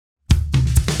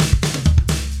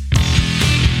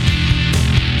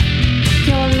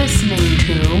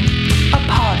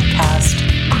podcast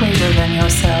greater than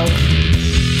yourself.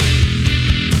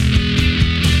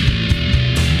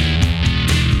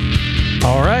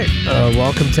 All right,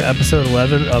 welcome to episode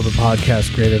 11 of A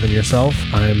Podcast Greater Than Yourself.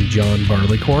 I'm John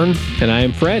Barleycorn. And I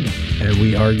am Fred. And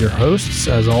we are your hosts,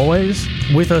 as always.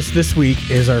 With us this week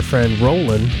is our friend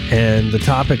Rowland, and the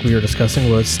topic we were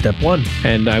discussing was Step 1.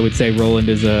 And I would say Rowland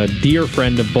is a dear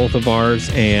friend of both of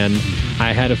ours, and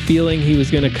I had a feeling he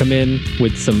was going to come in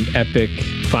with some epic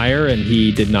fire, and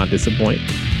he did not disappoint.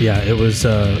 Yeah, it was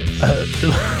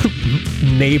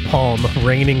napalm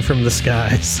raining from the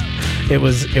skies. It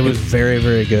was very,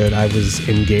 very good. I was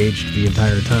engaged the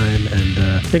entire time, and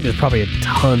I think there's probably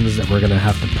tons that we're going to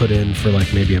have to put in for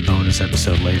like maybe a bonus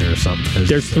episode later or something.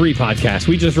 There's 3 podcasts.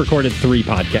 We just recorded 3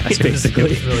 podcasts, basically. It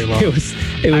was really long. It was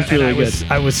really good.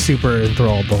 I was super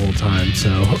enthralled the whole time, so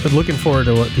looking forward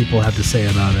to what people have to say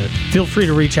about it. Feel free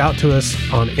to reach out to us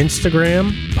on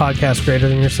Instagram, Podcast Greater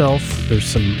Than Yourself. There's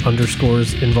some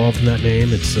underscores involved in that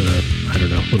name. It's, I don't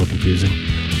know, a little confusing.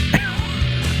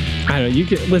 I don't know. You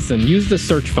can listen, use the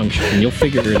search function and you'll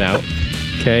figure it out.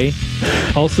 Okay.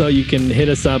 Also, you can hit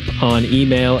us up on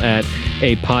email at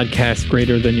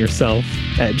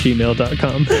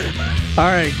apodcastgreaterthanyourself@gmail.com. All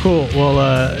right, cool.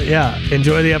 Well, yeah,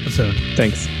 enjoy the episode.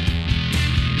 Thanks.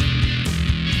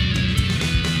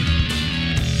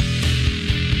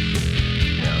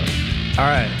 All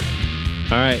right.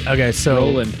 Okay, so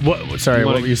Rowland. What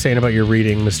were you saying about your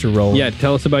reading, Mr. Rowland? Yeah,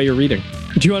 tell us about your reading.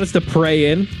 Do you want us to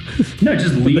pray in? No,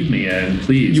 just leave me in,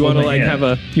 please. You want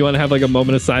to have like a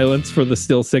moment of silence for the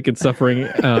still sick and suffering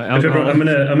alcohol? I'm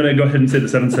gonna go ahead and say the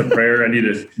 7-step prayer. I need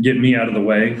to get me out of the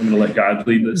way. I'm gonna let God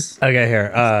lead this. Okay,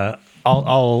 here.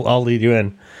 I'll lead you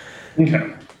in.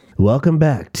 Okay. Welcome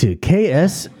back to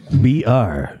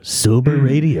KSBR Sober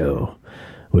Radio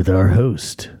with our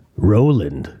host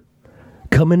Rowland,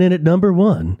 coming in at number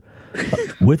 1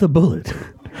 with a bullet.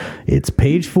 It's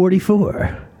page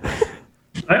 44.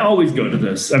 I always go to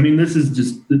this. I mean, this is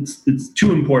just, it's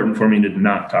too important for me to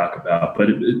not talk about, but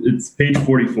it's page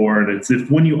 44, and it's if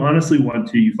when you honestly want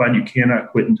to, you find you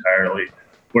cannot quit entirely,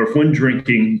 or if when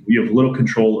drinking, you have little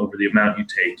control over the amount you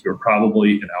take, you're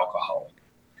probably an alcoholic.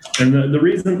 And the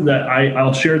reason that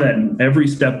I'll share that in every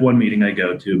step 1 meeting I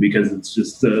go to, because it's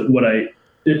just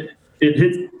it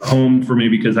hits home for me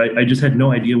because I just had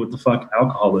no idea what the fuck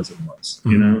alcoholism was,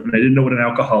 you know, and I didn't know what an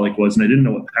alcoholic was, and I didn't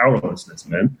know what powerlessness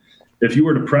meant. If you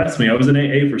were to press me, I was in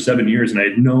AA for 7 years, and I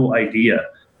had no idea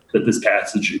that this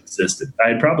passage existed. I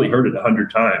had probably heard it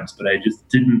 100 times, but I just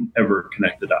didn't ever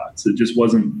connect the dots. It just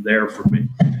wasn't there for me.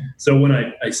 So when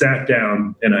I sat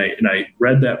down and I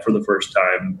read that for the first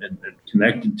time and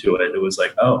connected to it, it was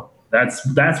like, oh,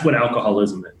 that's what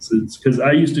alcoholism is. It's because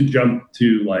I used to jump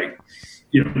to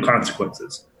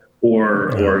consequences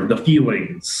or the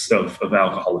feelings of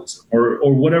alcoholism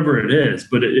or whatever it is.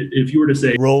 But if you were to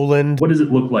say, Rowland, what does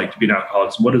it look like to be an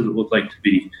alcoholic? What does it look like to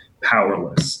be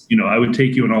powerless? You know, I would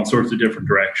take you in all sorts of different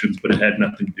directions, but it had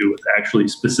nothing to do with actually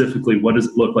specifically what does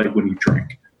it look like when you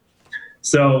drink.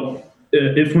 So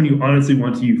if when you honestly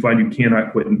want to, you find you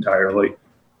cannot quit entirely,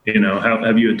 you know,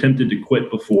 have you attempted to quit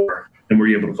before and were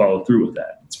you able to follow through with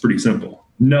that? It's pretty simple.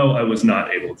 No, I was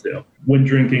not able to. When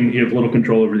drinking, you have little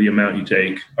control over the amount you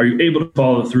take. Are you able to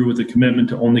follow through with a commitment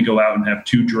to only go out and have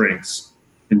 2 drinks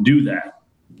and do that?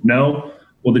 No?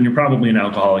 Well, then you're probably an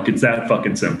alcoholic. It's that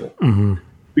fucking simple. Mm-hmm.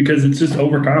 Because it's just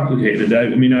overcomplicated. I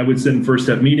mean, I would sit in first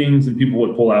step meetings and people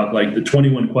would pull out like the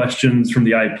 21 questions from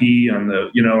the IP on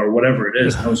the, you know, or whatever it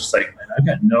is. And I was just like,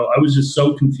 man, I was just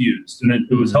so confused. And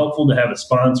it was helpful to have a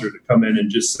sponsor to come in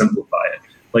and just simplify it.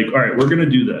 Like, all right, we're going to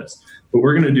do this. What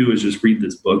we're going to do is just read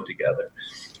this book together.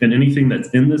 And anything that's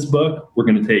in this book, we're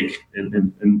going to take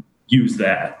and use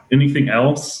that. Anything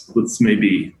else, let's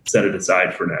maybe set it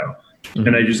aside for now. Mm-hmm.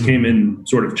 And I just came in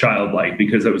sort of childlike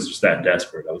because I was just that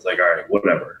desperate. I was like, all right,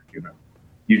 whatever, you know,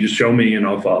 you just show me and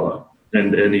I'll follow.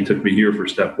 And he took me here for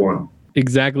step 1.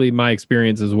 Exactly my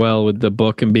experience as well with the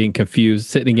book and being confused,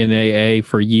 sitting in AA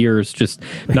for years, just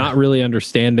not really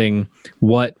understanding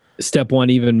what step 1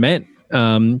 even meant.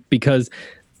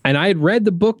 And I had read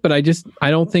the book, but I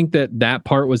don't think that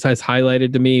part was as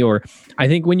highlighted to me. Or I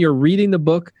think when you're reading the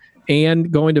book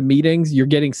and going to meetings, you're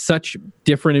getting such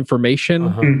different information.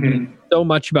 Uh-huh. Mm-hmm. So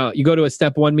much about, you go to a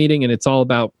step 1 meeting and it's all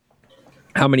about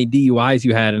how many DUIs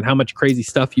you had and how much crazy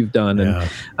stuff you've done. Yeah.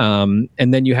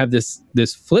 And then you have this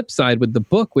flip side with the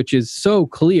book, which is so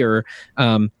clear.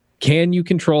 Can you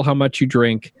control how much you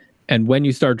drink? And when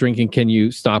you start drinking, can you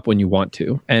stop when you want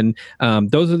to? And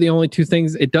those are the only 2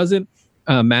 things. It doesn't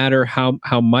matter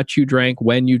how much you drank,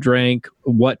 when you drank,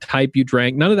 what type you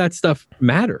drank. None of that stuff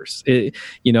matters. And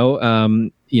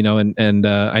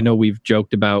I know we've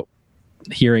joked about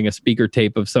hearing a speaker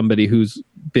tape of somebody who's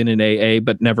been in AA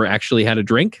but never actually had a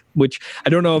drink, which I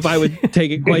don't know if I would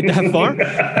take it quite that far,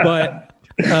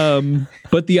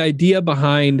 but the idea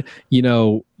behind,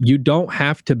 you don't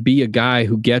have to be a guy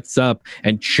who gets up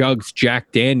and chugs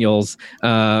Jack Daniels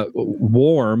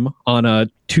warm on a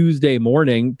Tuesday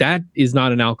morning. That is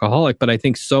not an alcoholic. But I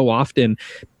think so often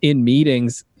in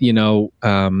meetings,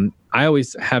 I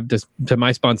always have to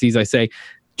my sponsees, I say,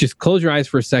 just close your eyes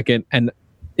for a second. And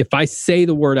if I say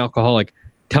the word alcoholic,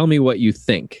 tell me what you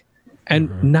think. And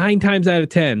 9 times out of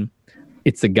 10,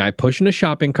 it's the guy pushing a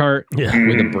shopping cart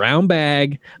with a brown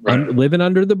bag, living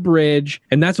under the bridge.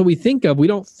 And that's what we think of. We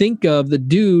don't think of the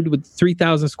dude with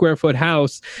 3,000 square foot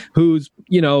house who's,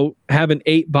 having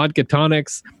 8 vodka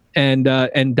tonics and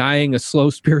dying a slow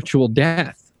spiritual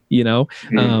death,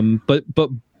 but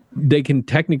they can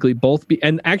technically both be.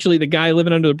 And actually the guy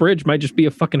living under the bridge might just be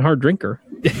a fucking hard drinker,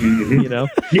 It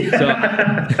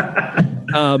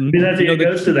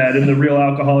goes to that. In the real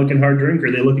alcoholic and hard drinker,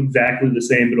 they look exactly the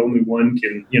same, but only one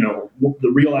can,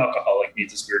 the real alcoholic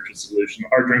needs a spiritual solution. The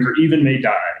hard drinker even may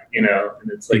die, and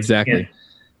it's like, exactly.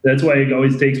 That's why it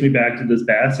always takes me back to this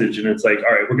passage. And it's like,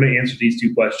 all right, we're going to answer these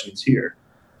 2 questions here.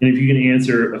 And if you can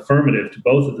answer affirmative to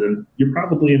both of them, you're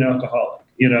probably an alcoholic,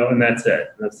 and that's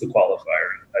it. That's the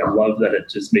qualifier. I love that it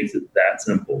just makes it that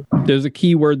simple. There's a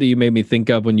key word that you made me think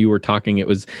of when you were talking. It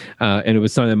was, and it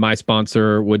was something that my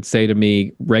sponsor would say to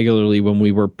me regularly when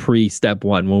we were pre-step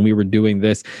 1, when we were doing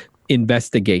this: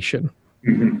 investigation.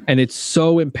 Mm-hmm. And it's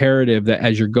so imperative that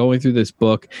as you're going through this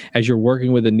book, as you're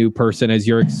working with a new person, as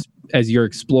you're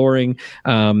exploring,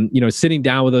 sitting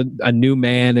down with a new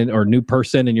man or new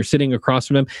person, and you're sitting across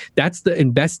from them, that's the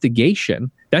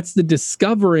investigation. That's the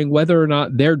discovering whether or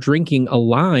not their drinking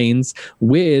aligns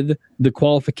with the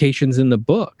qualifications in the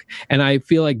book. And I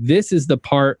feel like this is the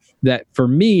part that for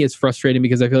me is frustrating,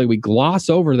 because I feel like we gloss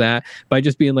over that by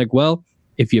just being like, well,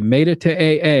 if you made it to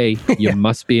AA, you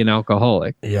must be an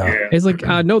alcoholic. Yeah. It's like,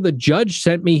 no, the judge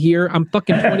sent me here. I'm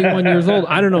fucking 21 years old.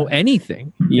 I don't know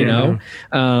anything,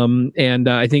 and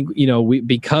I think,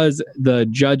 because the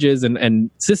judges and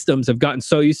systems have gotten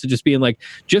so used to just being like,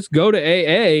 just go to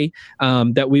AA,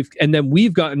 that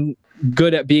we've gotten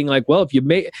good at being like, well, if you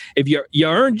made it here,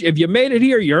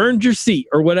 you earned your seat,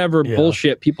 or whatever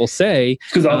bullshit people say.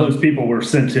 Because all those people were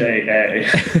sent to AA.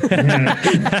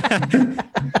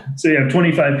 So you have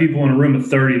 25 people in a room of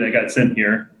 30 that got sent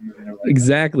here. Like,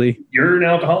 exactly. You're an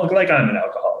alcoholic like I'm an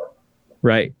alcoholic.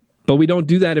 Right. But we don't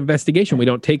do that investigation. We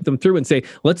don't take them through and say,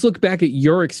 let's look back at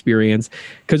your experience,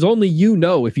 because only you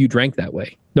know if you drank that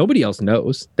way. Nobody else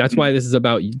knows. That's why this is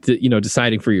about,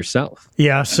 deciding for yourself.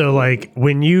 Yeah. So like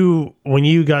when you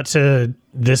got to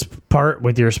this part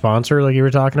with your sponsor, like you were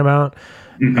talking about,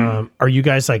 are you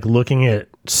guys like looking at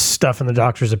stuff in the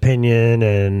doctor's opinion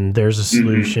and there's a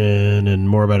solution and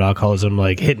more about alcoholism,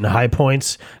 like hitting high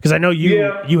points? Because I know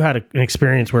you had an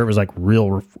experience where it was like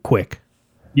real quick.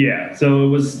 Yeah, so it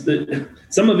was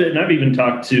some of it, and I've even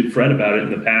talked to Fred about it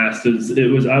in the past.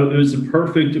 It was a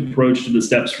perfect approach to the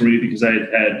steps for me, because I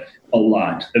had a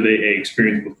lot of AA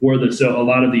experience before this, so a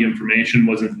lot of the information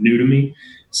wasn't new to me.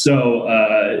 So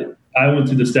I went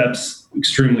through the steps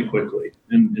extremely quickly.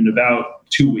 In about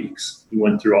 2 weeks, we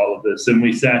went through all of this, and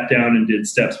we sat down and did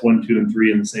steps 1, 2, and 3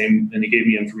 in the same, and he gave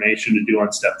me information to do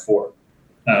on step 4.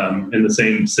 In the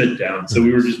same sit down. So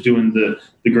we were just doing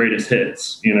the greatest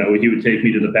hits. He would take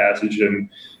me to the passage and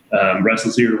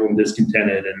restless, irritable, and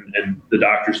discontented, and the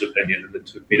doctor's opinion, and then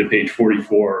took me to page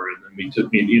 44, and then we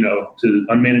took me, to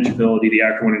unmanageability, the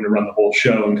actor wanting to run the whole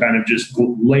show, and kind of just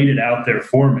laid it out there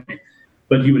for me.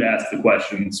 But he would ask the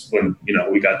questions when,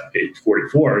 we got to page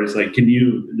 44. It's like,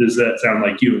 does that sound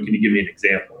like you? And can you give me an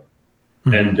example?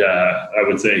 And I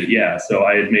would say, yeah. So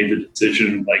I had made the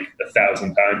decision like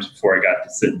 1,000 times before I got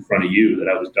to sit in front of you that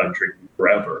I was done drinking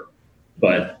forever.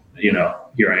 But,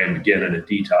 here I am again in a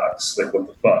detox. Like, what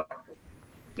the fuck?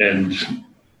 And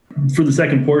for the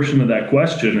second portion of that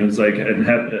question, it's like, and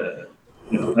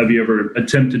have you ever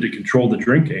attempted to control the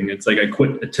drinking? It's like I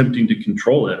quit attempting to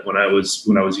control it when I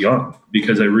was young,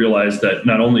 because I realized that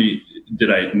not only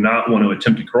did I not want to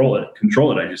attempt to control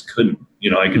it, I just couldn't.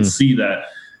 I could see that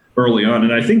early on.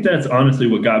 And I think that's honestly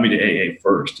what got me to AA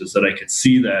first, is that I could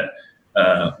see that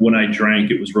when I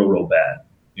drank, it was real bad.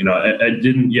 I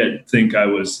didn't yet think I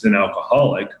was an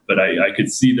alcoholic, but I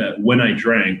could see that when I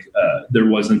drank, there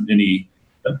wasn't any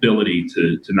ability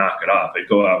to knock it off. I'd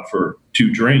go out for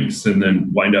 2 drinks and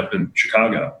then wind up in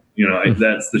Chicago.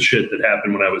 That's the shit that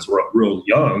happened when I was real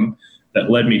young that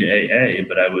led me to AA,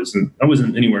 but I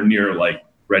wasn't anywhere near like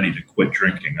ready to quit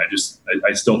drinking.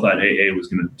 I still thought AA was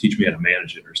going to teach me how to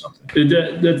manage it or something.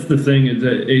 That's the thing, is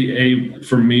that AA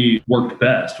for me worked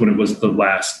best when it was the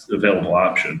last available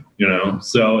option,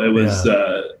 So it was,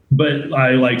 but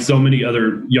I, like so many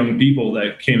other young people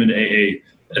that came into AA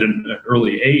at an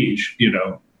early age,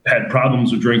 had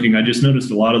problems with drinking. I just noticed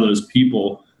a lot of those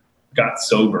people got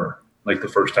sober like the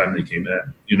first time they came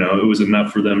in. It was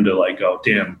enough for them to like, oh,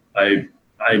 damn, I'm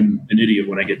an idiot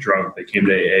when I get drunk. They came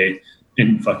to AA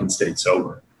and fucking stayed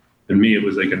sober. And me, it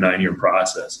was like a 9-year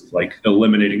process of like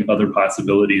eliminating other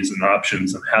possibilities and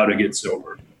options on how to get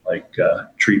sober, like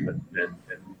treatment and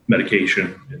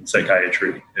medication and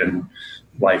psychiatry and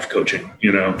life coaching,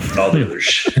 and all the other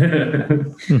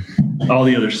all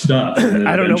the other stuff.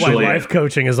 I don't know why life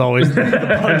coaching is always the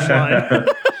punchline.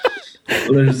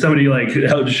 Well, there's somebody like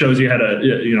how it shows you how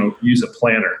to use a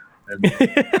planner and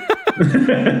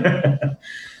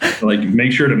like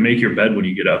make sure to make your bed when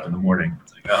you get up in the morning.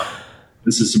 It's like, oh,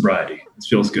 this is sobriety. This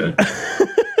feels good.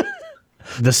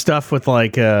 The stuff with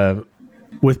like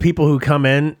with people who come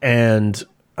in and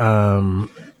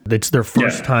it's their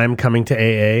first time coming to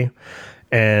AA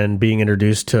and being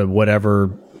introduced to whatever,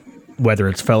 whether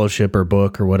it's fellowship or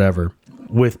book or whatever,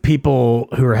 with people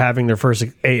who are having their first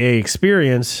AA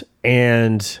experience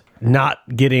and not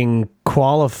getting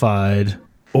qualified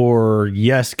or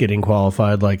getting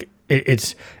qualified. Like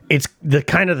it's the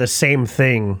kind of the same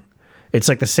thing. It's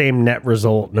like the same net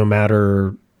result no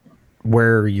matter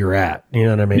where you're at. You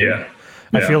know what I mean? Yeah.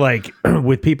 I feel like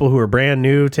with people who are brand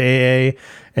new to AA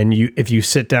and if you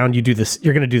sit down, you do this,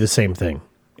 you're going to do the same thing.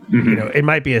 Mm-hmm. It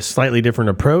might be a slightly different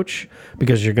approach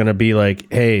because you're going to be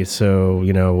like, hey, so,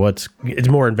 it's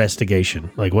more investigation,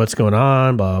 like what's going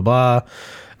on, blah, blah.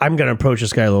 I'm going to approach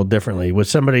this guy a little differently with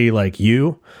somebody like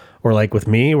you or like with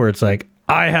me, where it's like,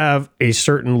 I have a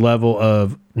certain level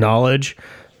of knowledge,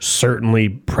 certainly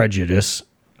prejudice,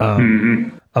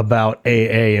 about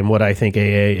AA and what I think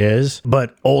AA is.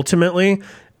 But ultimately,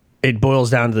 it boils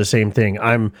down to the same thing.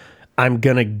 I'm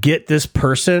going to get this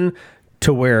person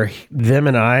to where them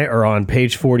and I are on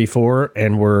page 44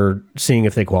 and we're seeing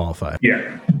if they qualify.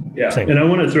 Yeah. And I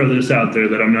want to throw this out there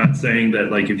that I'm not saying that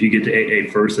like if you get to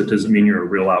AA first, it doesn't mean you're a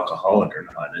real alcoholic or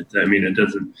not. It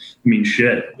doesn't mean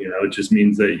shit. It just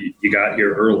means that you got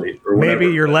here early or whatever.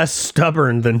 Maybe you're less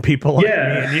stubborn than people like me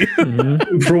and you.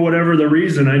 Mm-hmm. For whatever the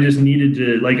reason, I just needed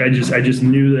to, like, I just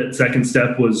knew that second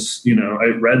step was,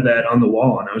 I read that on the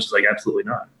wall and I was just like, absolutely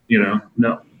not,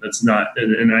 no, that's not.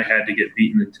 And I had to get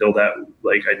beaten until that,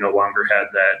 like, I no longer had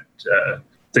that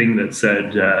thing that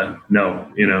said,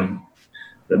 no,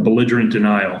 the belligerent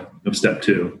denial of step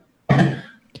 2.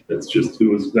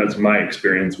 That's my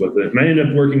experience with it. And I ended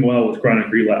up working well with chronic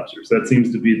relapsers. That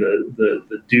seems to be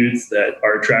the dudes that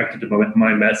are attracted to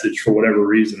my message for whatever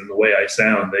reason. And the way I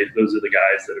sound, those are the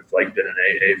guys that have like been in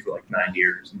AA for like 9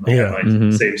 years.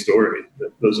 And same story.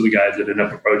 Those are the guys that end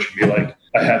up approaching me like,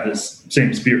 I have this same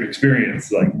experience.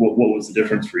 Like, what was the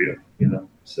difference for you?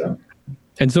 So.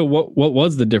 And so what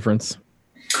was the difference?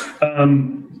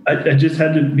 I just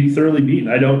had to be thoroughly beaten.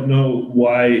 I don't know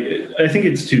why. I think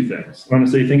it's 2 things.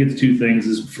 Honestly, I think it's 2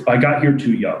 things. I got here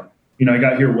too young. I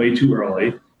got here way too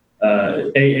early.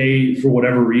 AA, for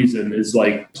whatever reason, is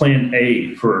like plan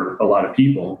A for a lot of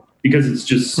people because it's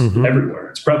just everywhere.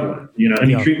 It's prevalent.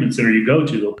 Any treatment center you go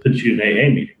to, they'll put you in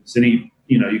AA meetings.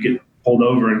 You get pulled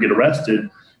over and get arrested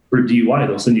for DUI,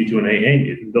 they'll send you to an AA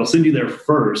meeting. They'll send you there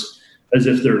first as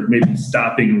if they're maybe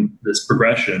stopping this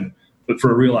progression. But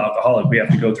for a real alcoholic, we have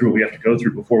to go through what we have to go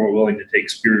through before we're willing to take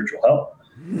spiritual help.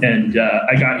 And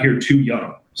I got here too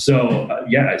young. So,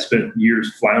 I spent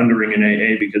years floundering in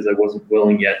AA because I wasn't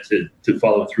willing yet to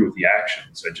follow through with the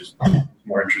actions. I just was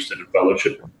more interested in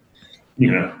fellowship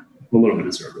and, a little bit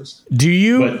of service.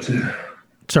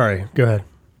 Sorry, go ahead.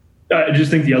 I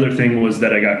just think the other thing was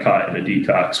that I got caught in a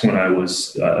detox when I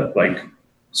was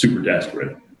super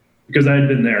desperate because I had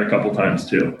been there a couple times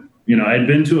too. I had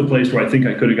been to a place where I think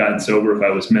I could have gotten sober if I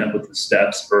was met with the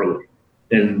steps early.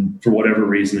 And for whatever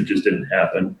reason, it just didn't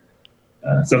happen.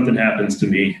 Something happens to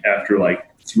me after like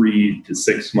 3 to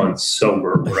 6 months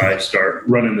sober where I start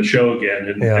running the show again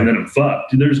and then I'm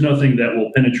fucked. There's nothing that will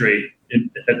penetrate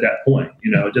at that point.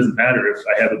 It doesn't matter if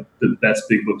I have the best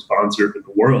big book sponsor in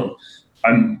the world.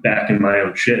 I'm back in my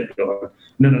own shit going,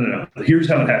 no. Here's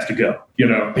how it has to go,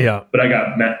 Yeah. But I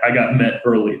got met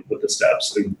early with the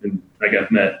steps, and I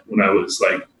got met when I was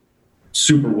like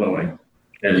super willing,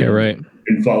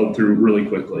 and followed through really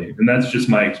quickly. And that's just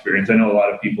my experience. I know a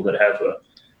lot of people that have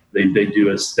they do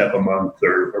a step a month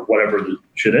or whatever the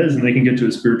shit is, and they can get to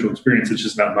a spiritual experience. It's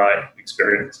just not my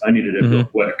experience. I needed it real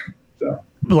quick. So.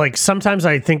 like sometimes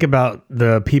I think about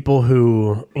the people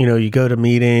who, you know, you go to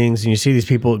meetings and you see these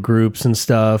people at groups and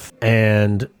stuff,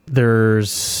 and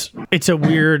it's a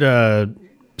weird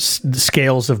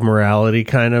scales of morality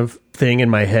kind of thing in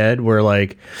my head where,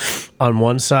 like, on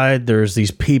one side there's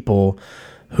these people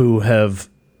who have,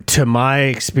 to my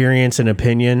experience and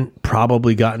opinion,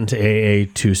 probably gotten to AA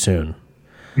too soon.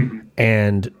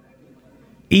 And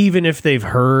even if they've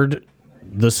heard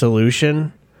the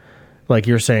solution, like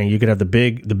you're saying, you could have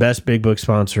the best big book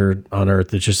sponsor on earth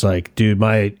that's just like, dude,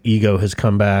 my ego has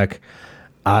come back.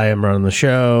 I am running the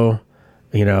show.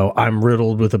 You know, I'm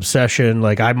riddled with obsession.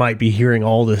 Like, I might be hearing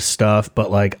all this stuff,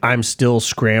 but like, I'm still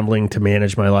scrambling to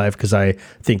manage my life because I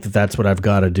think that that's what I've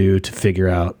got to do to figure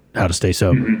out how to stay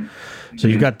sober. So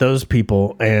you've got those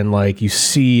people, and like, you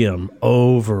see them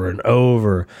over and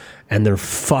over, and they're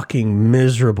fucking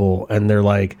miserable, and they're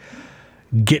like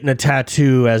getting a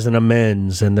tattoo as an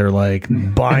amends, and they're like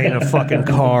buying a fucking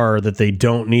car that they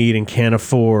don't need and can't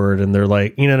afford, and they're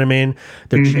like, you know what I mean?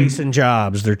 They're chasing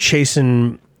jobs, they're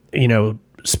chasing, you know,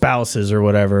 spouses or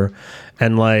whatever,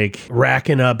 and like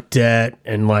racking up debt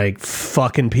and like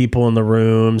fucking people in the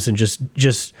rooms, and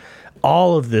just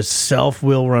all of this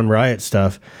self-will run riot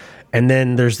stuff. And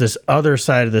then there's this other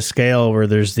side of the scale where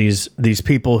there's these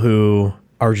people who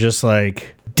are just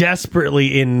like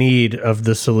desperately in need of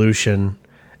the solution,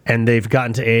 and they've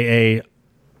gotten to AA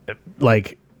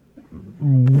like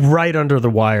right under the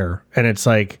wire, and it's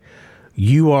like,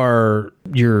 you've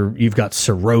got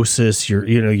cirrhosis, you're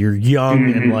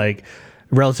young and like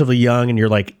relatively young, and you're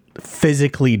like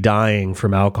physically dying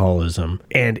from alcoholism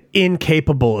and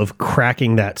incapable of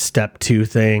cracking that step 2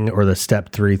 thing or the step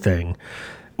 3 thing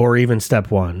or even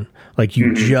step 1. Like,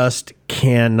 you just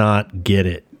cannot get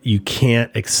it. You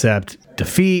can't accept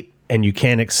defeat, and you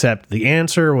can't accept the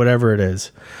answer, whatever it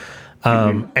is.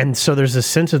 And so there's a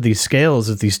sense of these scales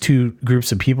of these two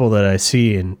groups of people that I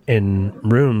see in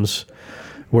rooms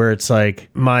where it's like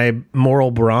my moral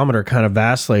barometer kind of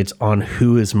vacillates on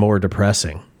who is more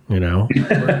depressing, you know?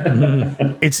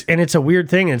 It's a weird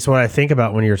thing. It's what I think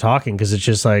about when you're talking, because it's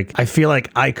just like, I feel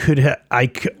like I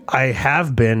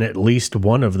have been at least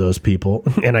one of those people,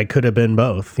 and I could have been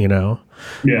both, you know?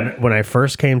 Yeah. When I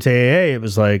first came to AA, it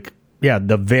was like, yeah,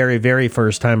 the very, very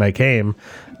first time I came,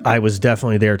 I was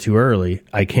definitely there too early.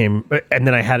 I came, and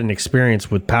then I had an experience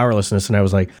with powerlessness, and I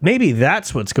was like, maybe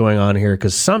that's what's going on here,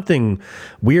 because something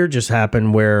weird just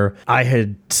happened where I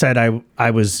had said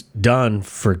I was done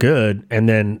for good, and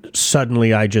then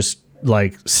suddenly I just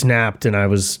like snapped, and I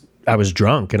was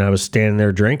drunk, and I was standing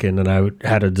there drinking, and I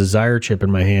had a desire chip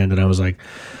in my hand, and I was like,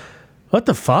 what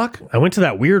the fuck? I went to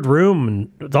that weird room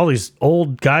and with all these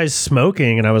old guys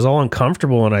smoking, and I was all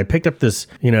uncomfortable, and I picked up this,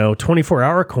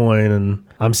 24-hour coin, and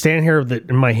I'm standing here with it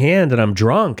in my hand, and I'm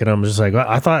drunk, and I'm just like,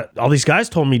 I thought all these guys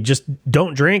told me just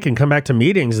don't drink and come back to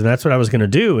meetings, and that's what I was going to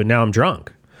do, and now I'm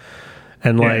drunk.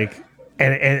 And like,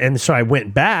 and so I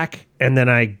went back, and then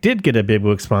I did get a big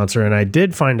book sponsor, and I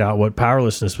did find out what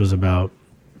powerlessness was about.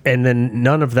 And then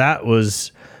none of that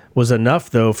was enough,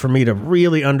 though, for me to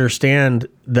really understand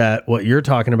that what you're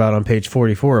talking about on page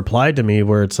 44 applied to me,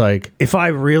 where it's like, if I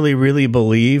really, really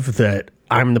believe that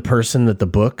I'm the person that the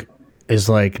book is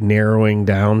like narrowing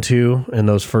down to in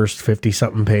those first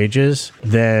 50-something pages,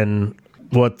 then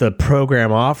what the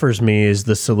program offers me is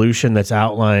the solution that's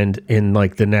outlined in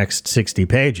like the next 60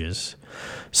 pages.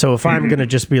 So if I'm going to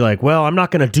just be like, well, I'm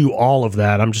not going to do all of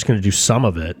that, I'm just going to do some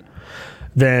of it,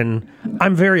 then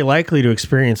I'm very likely to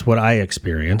experience what I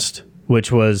experienced, which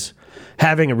was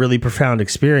having a really profound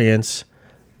experience,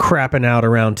 crapping out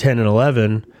around 10 and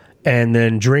 11, and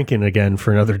then drinking again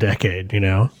for another decade, you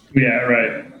know? Yeah,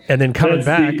 right. And then coming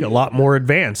back a lot more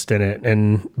advanced in it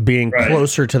and being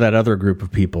closer to that other group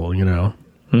of people, you know?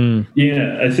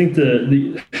 Yeah, I think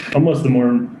the almost the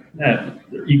more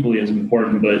equally as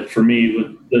important, but for me,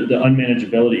 with the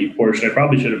unmanageability portion, I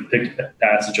probably should have picked a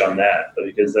passage on that,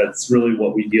 because that's really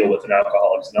what we deal with in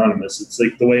Alcoholics Anonymous. It's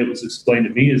like the way it was explained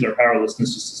to me is our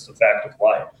powerlessness is just a fact of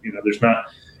life. You know, there's not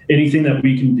anything that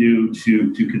we can do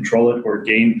to control it or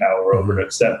gain power over it,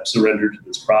 except surrender to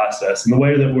this process. And the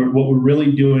way that what we're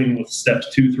really doing with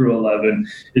steps 2 through 11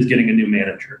 is getting a new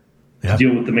manager. To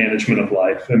deal with the management of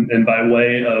life. And by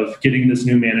way of getting this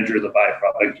new manager, the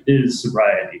byproduct is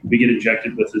sobriety. We get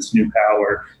injected with this new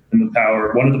power, and the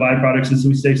power, one of the byproducts is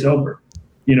we stay sober.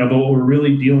 You know, but what we're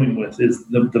really dealing with is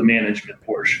the management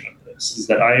portion of this, is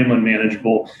that I am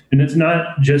unmanageable. And it's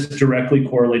not just directly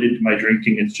correlated to my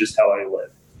drinking, it's just how I live.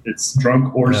 It's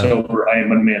drunk or sober, I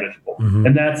am unmanageable.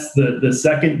 And that's the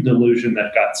second delusion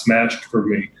that got smashed for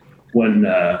me when...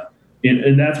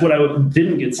 and that's what I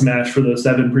didn't get smashed for those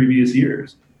 7 previous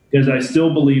years. because I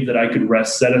still believe that I could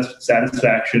wrest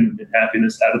satisfaction and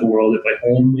happiness out of the world if I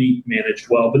only managed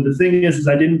well. But the thing is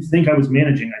I didn't think I was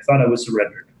managing. I thought I was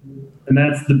surrendered. And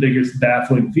that's the biggest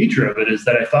baffling feature of it, is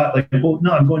that I thought, like, well,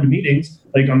 no, I'm going to meetings.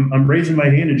 Like, I'm raising my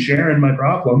hand and sharing my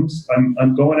problems.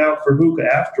 I'm going out for hookah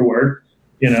afterward.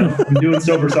 I'm doing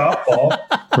sober softball.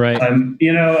 Right. I'm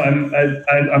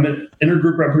an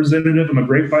intergroup representative. I'm a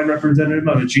grapevine representative.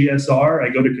 I'm a GSR. I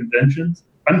go to conventions.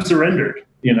 I'm surrendered,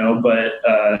 but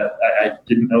I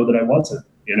didn't know that I wasn't.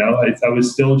 I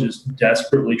was still just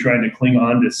desperately trying to cling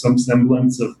on to some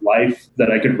semblance of life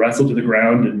that I could wrestle to the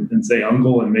ground and say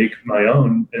uncle and make my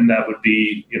own. And that would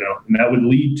be, and that would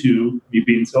lead to me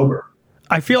being sober.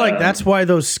 I feel like that's why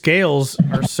those scales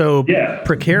are so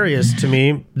precarious to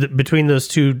me between those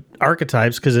two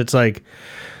archetypes, because it's like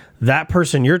that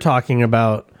person you're talking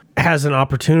about has an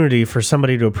opportunity for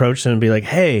somebody to approach them and be like,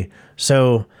 hey,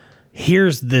 so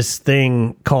here's this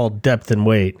thing called depth and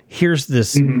weight. Here's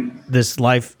this this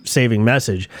life-saving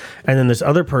message. And then this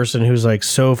other person who's like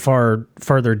so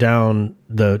farther down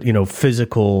the,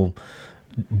 physical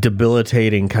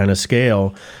debilitating kind of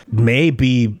scale may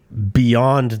be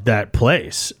beyond that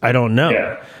place. I don't know.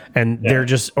 Yeah. And they're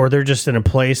just in a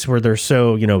place where they're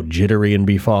so, jittery and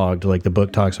befogged, like the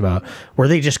book talks about, where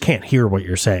they just can't hear what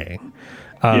you're saying.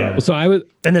 So I was,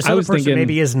 and this I other was person thinking,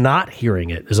 maybe is not hearing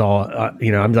it. Is all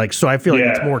I'm like. So I feel like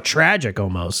it's more tragic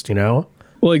almost.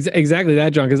 Well, exactly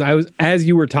that, John. Because as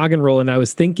you were talking, Rowland, I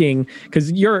was thinking,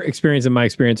 because your experience and my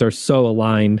experience are so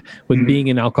aligned with being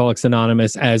in Alcoholics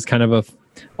Anonymous as kind of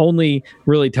only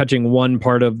really touching one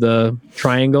part of the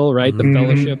triangle, right? The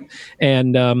fellowship,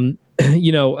 and I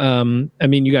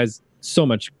mean, you guys, so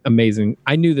much amazing.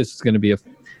 I knew this was going to be a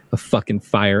fucking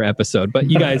fire episode, but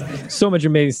you guys, so much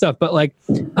amazing stuff. But like,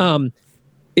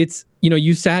 it's,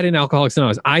 you sat in Alcoholics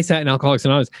Anonymous. I sat in Alcoholics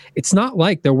Anonymous. It's not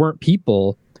like there weren't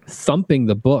people thumping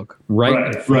the book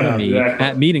right in front of me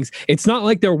at meetings. It's not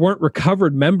like there weren't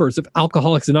recovered members of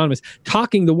Alcoholics Anonymous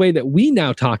talking the way that we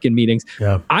now talk in meetings.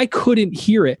 Yeah. I couldn't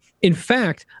hear it. In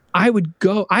fact, I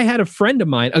had a friend of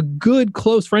mine, a good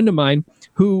close friend of mine,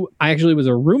 who actually was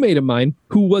a roommate of mine,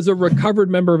 who was a recovered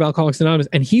member of Alcoholics Anonymous,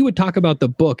 and he would talk about the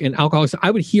book and Alcoholics.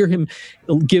 I would hear him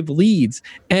give leads,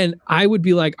 and I would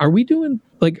be like, "Are we doing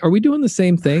the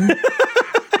same thing?"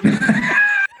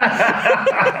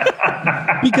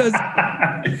 Because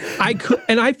I could,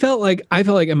 and I felt like,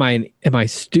 am I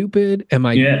stupid?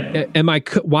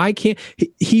 Why can't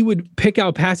he would pick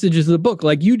out passages of the book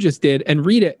like you just did and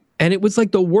read it. And it was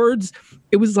like the words,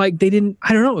 it was like they didn't,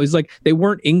 I don't know. It was like they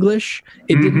weren't English.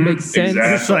 It didn't make sense.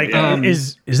 Exactly. It's like,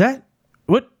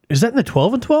 is that in the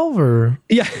 12 and 12 or?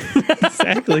 Yeah,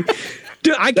 exactly.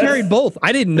 Dude, I carried both.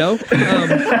 I didn't know.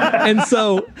 And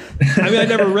so, I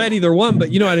never read either one,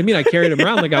 but you know what I mean? I carried them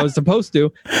around like I was supposed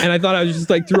to. And I thought I was just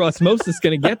like through osmosis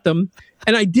going to get them.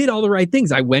 And I did all the right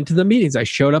things. I went to the meetings. I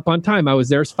showed up on time. I was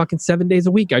there fucking 7 days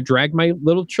a week. I dragged my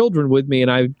little children with me, and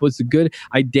I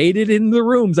I dated in the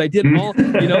rooms. I did all,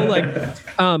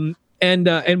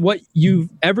 and what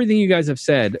everything you guys have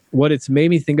said, what it's made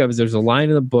me think of is there's a line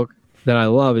in the book that I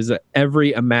love, is that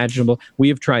we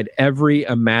have tried every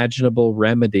imaginable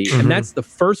remedy. And that's the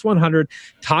first 100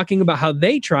 talking about how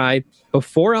they tried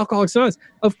before Alcoholics Anonymous.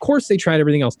 Of course they tried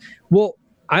everything else. Well,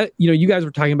 you guys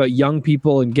were talking about young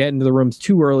people and getting to the rooms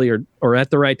too early or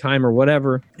at the right time or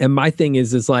whatever. And my thing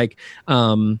is like,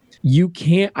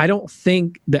 I don't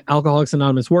think that Alcoholics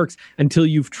Anonymous works until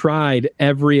you've tried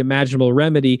every imaginable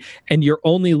remedy, and you're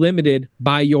only limited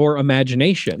by your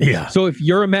imagination. Yeah. So if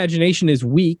your imagination is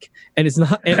weak and it's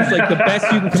like the best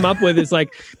you can come up with is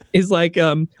like,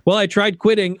 well, I tried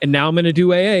quitting and now I'm going to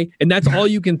do AA, and that's all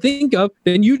you can think of,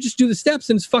 then you just do the steps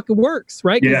and it fucking works,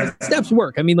 right? Yeah. The steps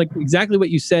work. I mean, like exactly what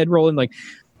you said, Rowland, like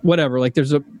whatever, like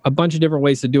there's a bunch of different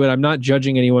ways to do it. I'm not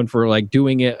judging anyone for like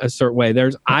doing it a certain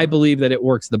way. I believe that it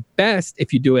works the best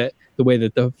if you do it the way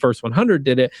that the first 100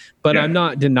 did it, but I'm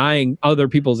not denying other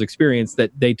people's experience that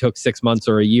they took 6 months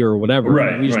or a year or whatever.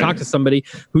 Right, we just talked to somebody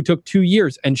who took 2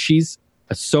 years, and she's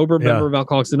a sober member of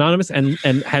Alcoholics Anonymous and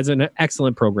has an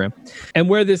excellent program. And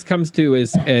where this comes to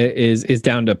is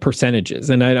down to percentages.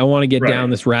 And I don't want to get down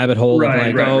this rabbit hole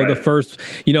of the first,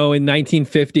 in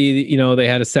 1950, they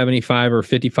had a 75 or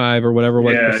 55 or whatever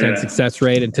percent success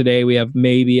rate. And today we have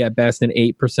maybe at best an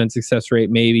 8% success rate,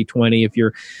 maybe 20 if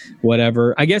you're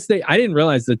whatever. I guess I didn't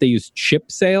realize that they use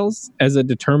chip sales as a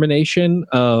determination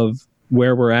of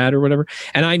where we're at or whatever.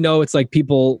 And I know it's like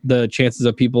the chances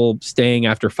of people staying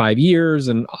after 5 years,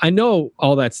 and I know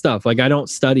all that stuff. Like I don't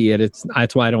study it.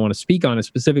 That's why I don't want to speak on it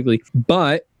specifically.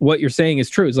 But what you're saying is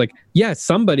true. It's like, yeah,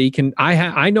 somebody can,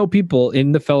 I know people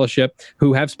in the fellowship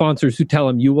who have sponsors who tell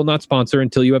them you will not sponsor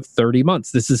until you have 30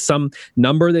 months. This is some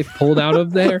number they've pulled out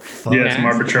of there. Yeah, some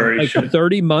arbitrary like shit.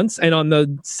 30 months. And on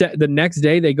the next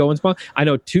day they go and sponsor. I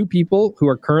know 2 people who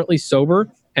are currently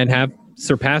sober and have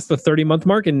surpassed the 30-month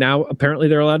mark, and now apparently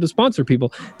they're allowed to sponsor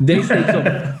people. They stay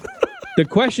sober. The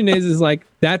question is like,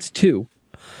 that's 2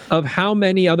 of how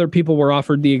many other people were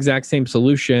offered the exact same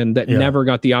solution that never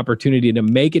got the opportunity to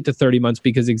make it to 30 months,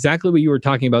 because exactly what you were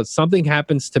talking about, something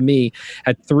happens to me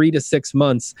at 3 to 6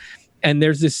 months. And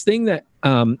there's this thing that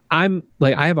I'm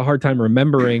like, I have a hard time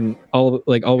remembering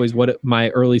always what my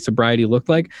early sobriety looked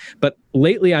like. But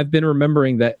lately I've been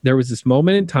remembering that there was this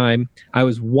moment in time, I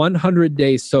was 100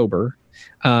 days sober.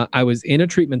 I was in a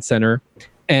treatment center,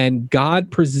 and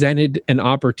God presented an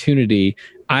opportunity,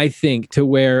 I think, to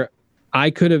where I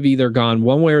could have either gone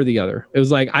one way or the other. It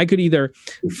was like, I could either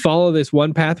follow this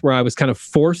one path where I was kind of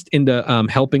forced into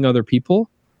helping other people.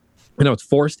 And I was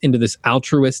forced into this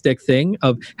altruistic thing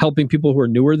of helping people who are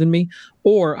newer than me.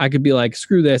 Or I could be like,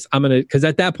 screw this. Because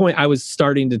at that point I was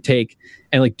starting to take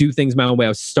and like do things my own way. I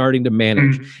was starting to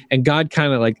manage. And God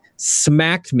kind of like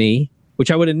smacked me,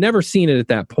 which I would have never seen it at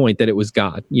that point that it was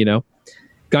God, you know?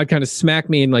 God kind of smacked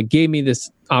me and like gave me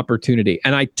this opportunity.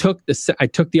 And I took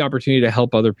the opportunity to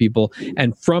help other people.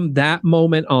 And from that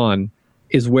moment on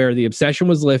is where the obsession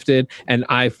was lifted, and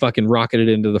I fucking rocketed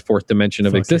into the 4th dimension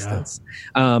of existence.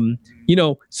 Yeah. You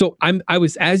know, so I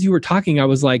was, as you were talking, I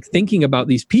was like thinking about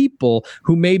these people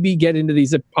who maybe get into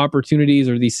these opportunities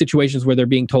or these situations where they're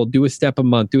being told, do a step a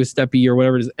month, do a step a year,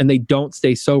 whatever it is, and they don't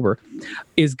stay sober.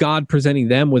 Is God presenting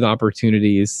them with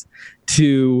opportunities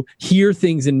to hear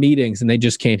things in meetings and they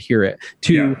just can't hear it?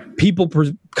 To people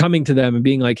coming to them and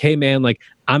being like, hey man, like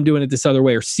I'm doing it this other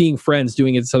way, or seeing friends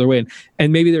doing it this other way.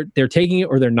 And maybe they're taking it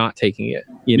or they're not taking it,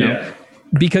 you know? Yeah.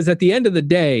 Because at the end of the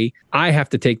day, I have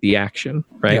to take the action,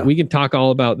 right? Yeah. We can talk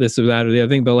all about this or that or the other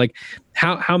thing, but like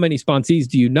how many sponsees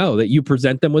do you know that you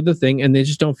present them with the thing and they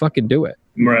just don't fucking do it?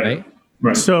 Right.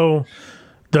 So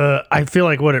I feel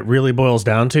like what it really boils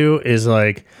down to is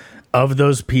like, of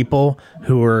those people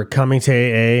who are coming to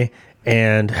AA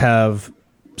and have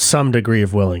some degree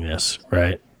of willingness,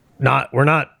 right? We're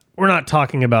not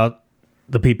talking about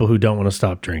the people who don't want to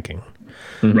stop drinking.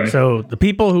 Right. So the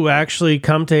people who actually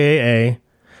come to AA,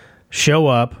 show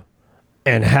up,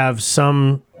 and have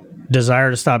some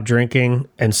desire to stop drinking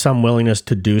and some willingness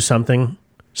to do something.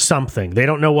 They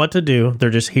don't know what to do. They're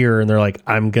just here and they're like,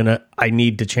 I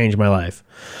need to change my life.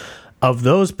 Of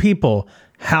those people,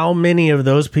 how many of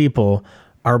those people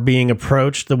are being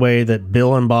approached the way that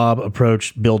Bill and Bob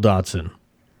approached Bill Dotson?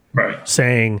 Right.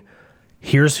 Saying,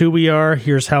 here's who we are,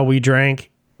 here's how we drank,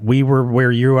 we were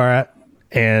where you are at,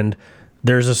 and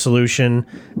there's a solution,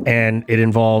 and it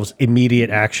involves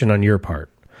immediate action on your part.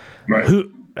 Right.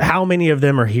 How many of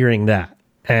them are hearing that?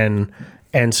 And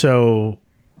so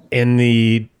in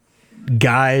the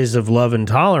guise of love and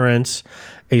tolerance,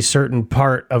 a certain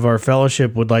part of our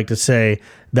fellowship would like to say,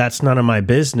 that's none of my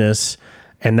business,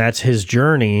 and that's his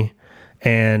journey,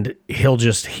 and he'll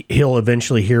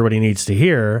eventually hear what he needs to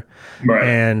hear. Right.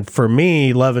 And for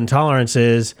me, love and tolerance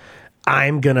is,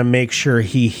 I'm going to make sure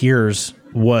he hears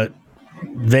what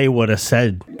they would have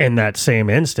said in that same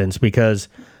instance, because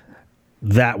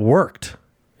that worked,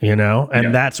 you know,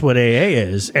 and that's what AA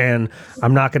is. And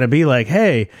I'm not going to be like,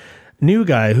 hey, new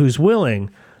guy who's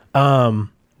willing,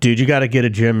 dude, you got to get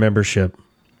a gym membership.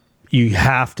 You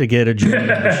have to get a gym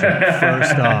membership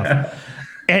first off.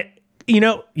 And you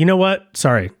know what?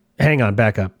 Sorry. Hang on,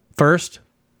 back up. First,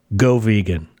 go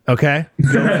vegan. Okay?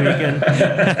 Go vegan.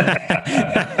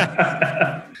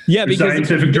 Yeah, because there's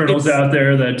scientific journals out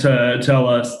there that tell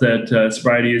us that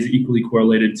sobriety is equally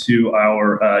correlated to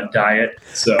our diet.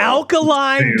 So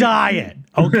alkaline diet,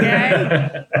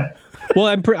 okay? Well,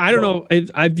 I don't know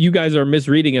if you guys are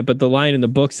misreading it, but the line in the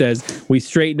book says we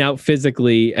straighten out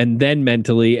physically and then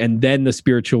mentally, and then the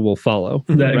spiritual will follow.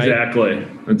 Right? Exactly.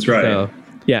 That's right. So,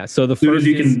 yeah. So the first, as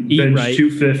you can bench right.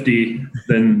 250,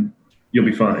 then you'll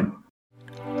be fine.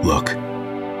 Look,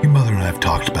 your mother and I have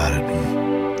talked about it.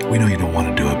 And we know you don't want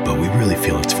to do it, but we really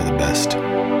feel it's for the best.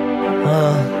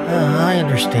 I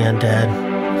understand,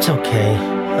 Dad. It's okay.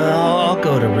 I'll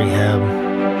go to rehab.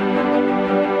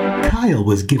 Kyle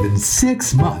was given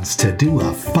 6 months to do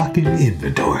a fucking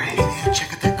inventory. Hey,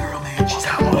 check out that girl, man. She's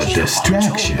but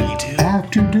distraction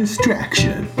after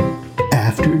distraction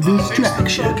after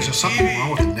distraction there's something wrong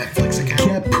with the Netflix account.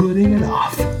 Kept putting it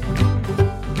off.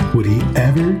 Would he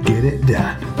ever get it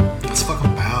done? It's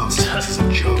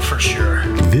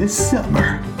this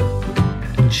summer.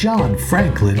 John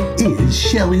Franklin is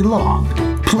Shelley Long,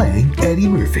 playing Eddie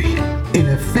Murphy in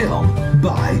a film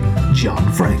by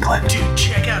John Franklin. Dude,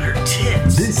 check out her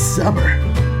tits. This summer,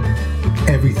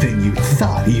 everything you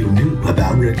thought you knew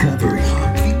about recovery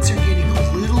Things are getting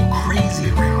a little crazy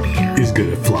around here. is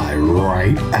gonna fly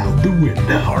right out the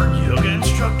window. Our yoga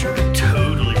instructor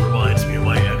totally reminds me of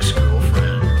my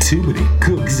ex-girlfriend. Too many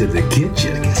cooks in the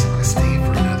kitchen. I guess I'm gonna stay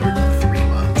for another 3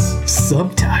 months.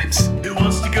 Sometimes Who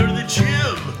wants to go to the gym?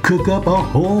 cook up a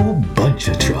whole bunch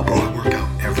of trouble. I work out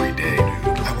every day,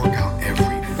 dude. I work out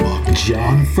every fucking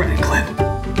John Franklin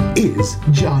is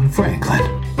John Franklin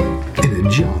in a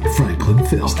John Franklin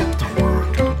film. That don't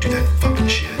work. Don't do that fucking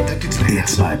shit. That dude's an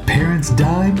It's asshole. my parents'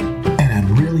 dime, and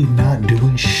I'm really not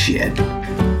doing shit.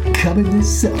 Coming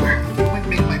this summer. You might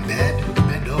make my bed.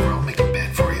 Bend over, I'll make a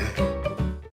bed for you.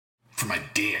 For my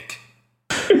dick.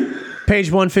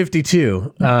 Page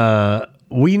 152.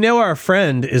 We know our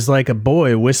friend is like a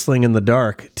boy whistling in the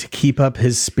dark to keep up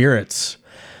his spirits.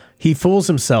 He fools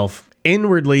himself.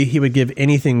 Inwardly, he would give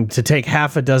anything to take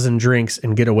half a dozen drinks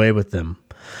and get away with them.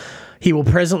 He will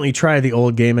presently try the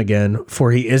old game again,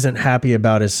 for he isn't happy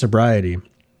about his sobriety.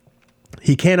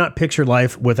 He cannot picture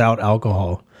life without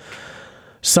alcohol.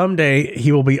 Someday,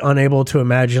 he will be unable to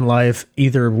imagine life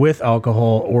either with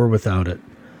alcohol or without it.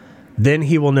 Then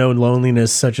he will know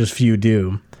loneliness such as few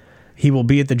do. He will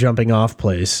be at the jumping off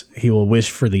place. He will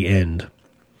wish for the end.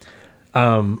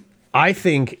 I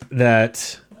think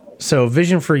that, so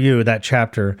Vision for You, that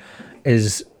chapter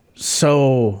is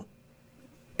so,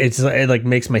 it like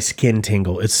makes my skin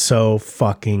tingle. It's so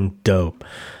fucking dope.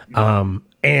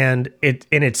 And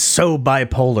it's so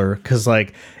bipolar because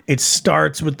like it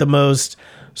starts with the most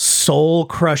soul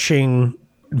crushing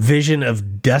vision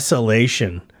of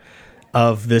desolation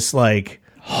of this like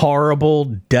horrible,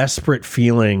 desperate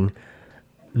feeling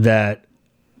that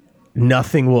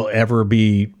nothing will ever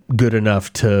be good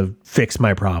enough to fix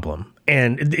my problem.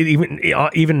 And even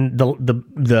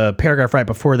the paragraph right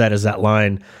before that is that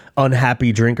line,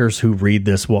 unhappy drinkers who read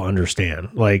this will understand.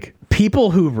 Like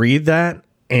people who read that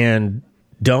and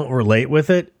don't relate with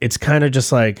it, it's kind of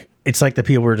just like, it's like the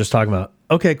people we were just talking about.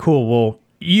 Okay, cool. Well,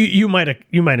 you might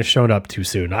have shown up too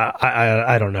soon.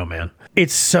 I don't know, man.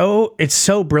 It's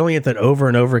so brilliant that over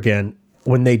and over again,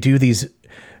 when they do these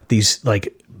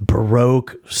like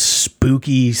Baroque,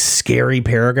 spooky, scary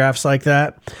paragraphs like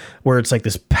that, where it's like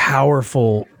this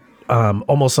powerful,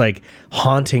 almost like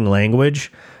haunting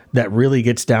language that really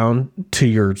gets down to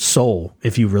your soul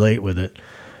if you relate with it.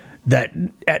 That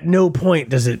at no point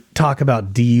does it talk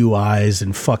about DUIs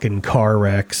and fucking car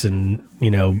wrecks and,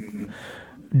 you know,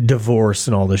 divorce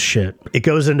and all this shit. It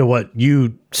goes into what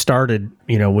you started,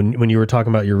 you know, when you were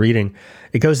talking about your reading.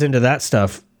 It goes into that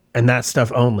stuff and that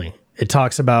stuff only. It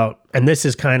talks about, and this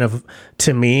is kind of,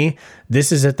 to me,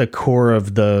 this is at the core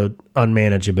of the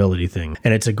unmanageability thing.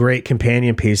 And it's a great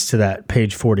companion piece to that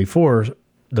page 44,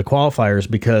 the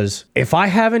qualifiers, because if I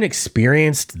haven't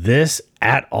experienced this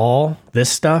at all, this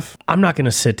stuff, I'm not going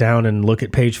to sit down and look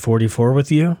at page 44 with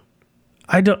you.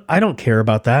 I don't care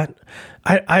about that.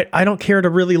 I don't care to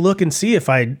really look and see if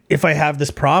I have this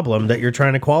problem that you're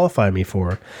trying to qualify me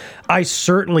for. I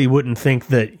certainly wouldn't think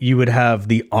that you would have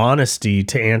the honesty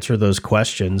to answer those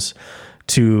questions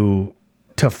to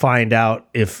find out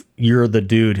if you're the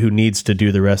dude who needs to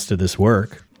do the rest of this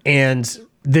work. And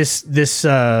this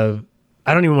I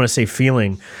don't even want to say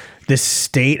feeling, this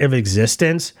state of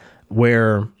existence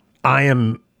where I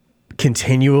am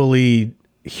continually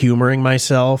humoring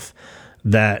myself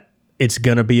that it's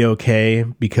going to be okay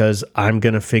because I'm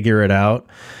going to figure it out,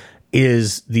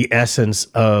 is the essence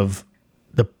of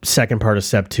the second part of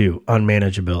step 2,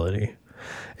 unmanageability.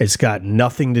 It's got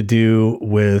nothing to do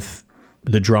with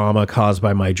the drama caused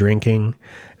by my drinking.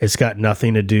 It's got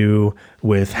nothing to do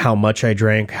with how much I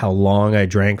drank, how long I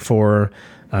drank for,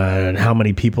 and how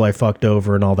many people I fucked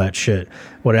over and all that shit.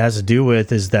 What it has to do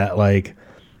with is that, like,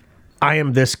 I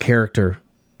am this character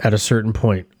at a certain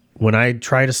point. When I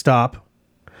try to stop,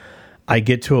 I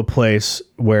get to a place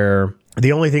where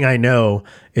the only thing I know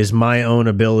is my own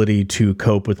ability to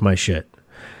cope with my shit.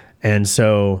 And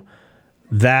so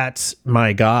that's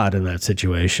my God in that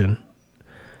situation,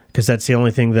 because that's the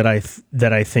only thing that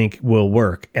I think will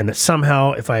work. And that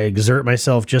somehow, if I exert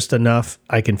myself just enough,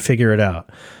 I can figure it out.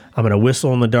 I'm going to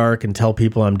whistle in the dark and tell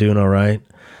people I'm doing all right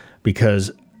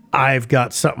because I've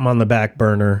got something on the back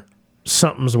burner.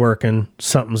 Something's working.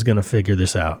 Something's going to figure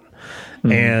this out.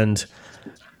 Mm-hmm. And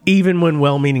even when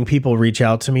well-meaning people reach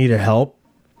out to me to help,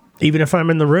 even if I'm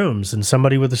in the rooms and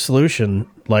somebody with a solution,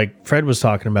 like Fred was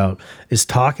talking about, is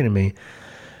talking to me,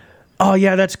 Oh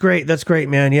yeah, that's great. That's great,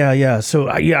 man. Yeah. So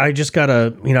I just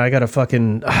gotta,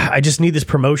 I just need this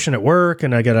promotion at work,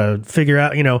 and I gotta figure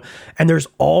out, and there's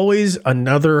always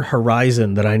another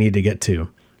horizon that I need to get to,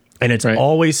 and it's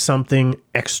always something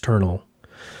external.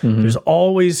 Mm-hmm. There's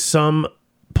always some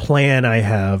plan I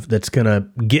have that's gonna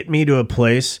get me to a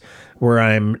place where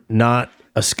I'm not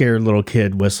a scared little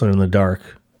kid whistling in the dark,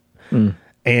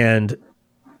 and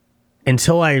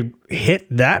until I hit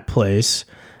that place,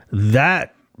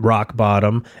 that rock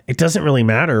bottom, it doesn't really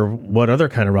matter what other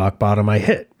kind of rock bottom I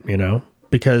hit,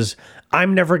 because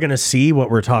I'm never going to see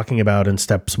what we're talking about in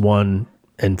steps 1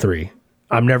 and 3.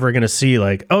 I'm never going to see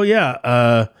like, oh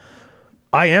yeah,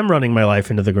 I am running my life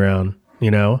into the ground,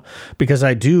 because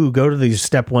I do go to these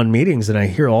step 1 meetings and I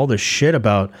hear all this shit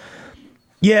about,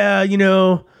 I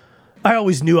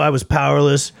always knew I was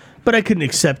powerless, but I couldn't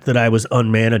accept that I was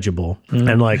unmanageable.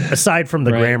 And like, aside from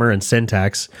the grammar and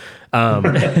syntax,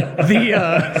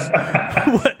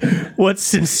 what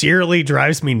sincerely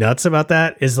drives me nuts about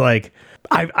that is like,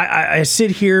 I sit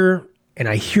here and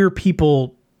I hear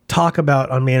people talk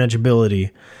about unmanageability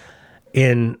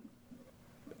in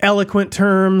eloquent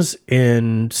terms,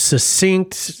 in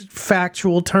succinct,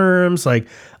 factual terms, like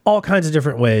all kinds of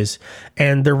different ways.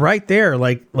 And they're right there,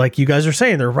 like you guys are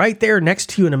saying, they're right there next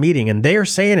to you in a meeting, and they're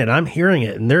saying it, I'm hearing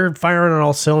it, and they're firing on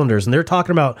all cylinders, and they're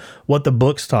talking about what the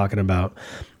book's talking about.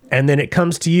 And then it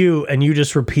comes to you, and you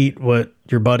just repeat what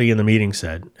your buddy in the meeting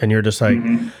said. And you're just like,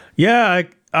 yeah,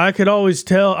 I could always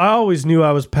tell. I always knew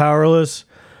I was powerless,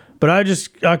 but I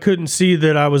couldn't see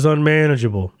that I was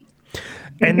unmanageable.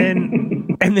 And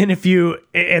then, and then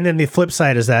the flip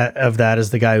side is that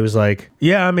is the guy who's like,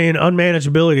 yeah, I mean,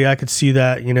 unmanageability, I could see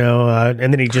that,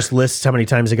 and then he just lists how many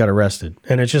times he got arrested.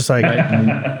 And it's just like,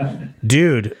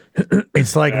 dude,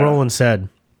 it's like Rowland said,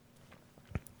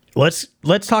 let's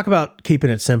talk about keeping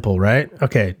it simple, right?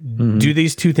 Okay. Do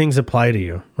these 2 things apply to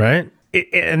you, right?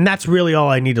 And that's really all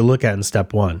I need to look at in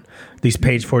step 1, these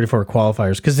page 44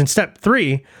 qualifiers. Because in step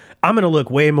 3, I'm going to look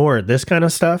way more at this kind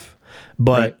of stuff,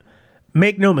 but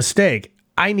make no mistake,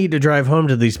 I need to drive home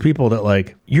to these people that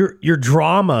like your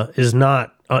drama is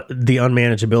not the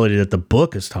unmanageability that the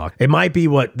book is talking. It might be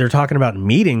what they're talking about in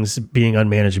meetings being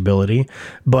unmanageability,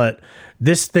 but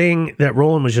this thing that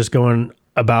Rowland was just going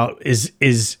about is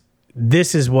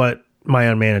this is what my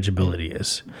unmanageability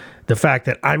is. The fact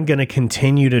that I'm going to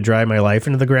continue to drive my life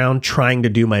into the ground, trying to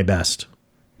do my best.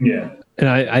 Yeah. And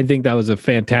I think that was a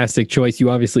fantastic choice. You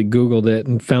obviously Googled it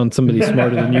and found somebody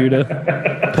smarter than you to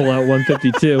pull out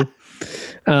 152.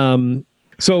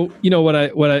 So,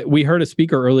 we heard a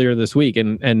speaker earlier this week,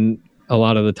 and a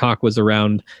lot of the talk was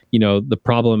around, the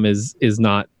problem is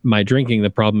not my drinking. The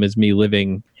problem is me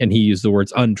living, and he used the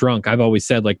words undrunk. I've always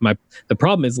said like the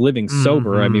problem is living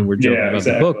sober. I mean, we're joking about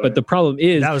the book, but the problem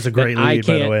is that was a great lead,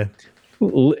 by the way.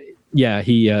 Yeah,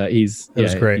 he's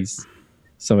great. He's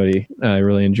somebody I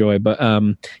really enjoy, but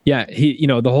he,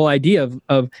 the whole idea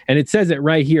of, and it says it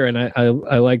right here, and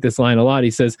I like this line a lot. He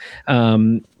says,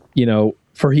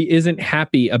 for he isn't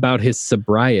happy about his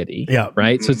sobriety. Yeah.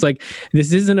 Right. So it's like,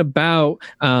 this isn't about,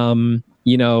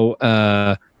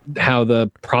 how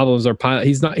the problems are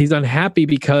he's unhappy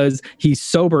because he's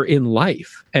sober in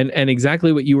life. And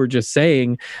exactly what you were just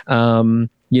saying,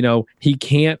 he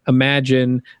can't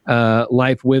imagine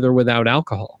life with or without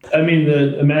alcohol. I mean,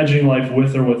 the imagining life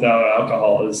with or without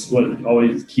alcohol is what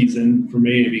always keys in for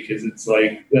me, because it's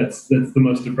like that's the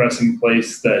most depressing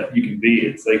place that you can be.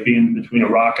 It's like being between a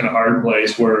rock and a hard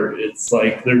place where it's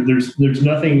like there's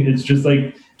nothing. It's just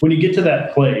like when you get to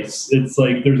that place, it's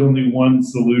like there's only one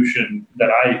solution that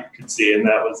I could see, and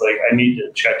that was like I need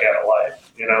to check out of life.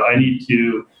 I need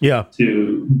to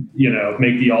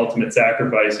make the ultimate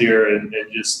sacrifice here and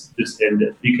just end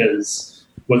it, because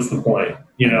what's the point?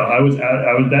 I was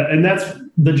that, and that's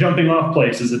the jumping off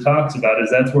place, as it talks about,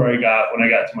 is that's where I got when I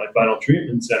got to my final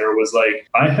treatment center, was like,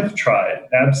 I have tried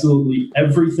absolutely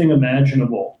everything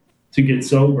imaginable to get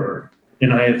sober,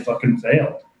 and I have fucking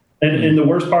failed. And the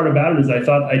worst part about it is I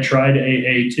thought I tried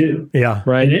AA too. Yeah.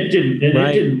 Right. And it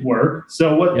didn't work.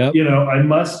 So what, I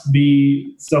must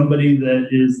be somebody that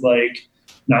is like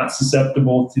not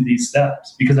susceptible to these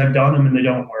steps, because I've done them and they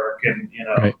don't work. And,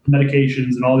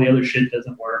 medications and all the other shit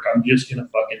doesn't work. I'm just going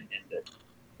to fucking end it.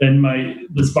 And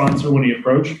the sponsor, when he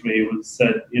approached me,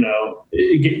 said,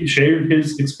 shared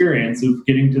his experience of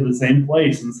getting to the same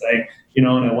place and saying, and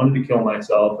I wanted to kill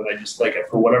myself, and I just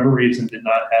for whatever reason did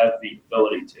not have the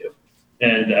ability to.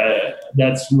 And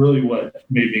that's really what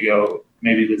made me go,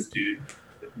 maybe this dude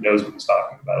knows what he's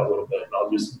talking about a little bit, and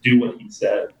I'll just do what he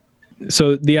said.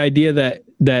 So the idea that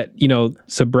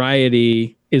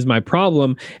sobriety is my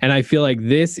problem. And I feel like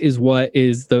this is what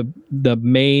is the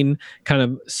main kind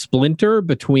of splinter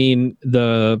between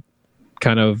the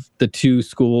kind of the two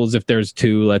schools. If there's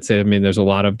two, let's say, I mean, there's a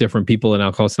lot of different people in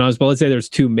Alcoholics Anonymous, but let's say there's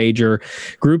two major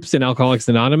groups in Alcoholics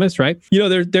Anonymous, right? You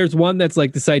know, there's one that's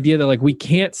like this idea that like we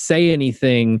can't say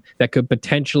anything that could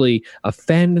potentially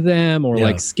offend them or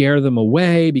like scare them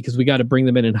away because we got to bring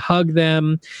them in and hug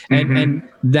them. And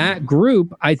that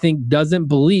group, I think, doesn't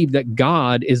believe that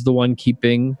God is the one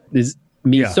keeping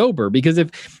me sober, because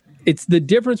if it's the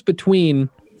difference between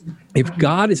if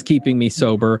God is keeping me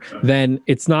sober, then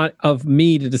it's not of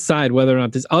me to decide whether or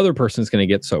not this other person is going to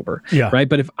get sober. Right.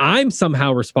 But if I'm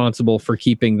somehow responsible for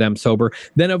keeping them sober,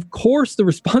 then of course the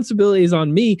responsibility is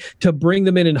on me to bring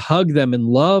them in and hug them and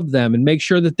love them and make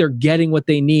sure that they're getting what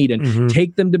they need and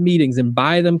take them to meetings and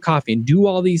buy them coffee and do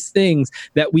all these things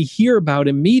that we hear about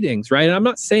in meetings. Right. And I'm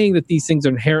not saying that these things are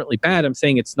inherently bad. I'm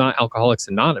saying it's not Alcoholics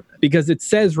Anonymous, because it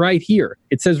says right here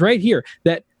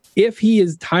that if he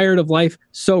is tired of life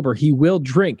sober, he will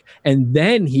drink, and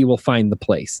then he will find the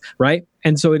place, right?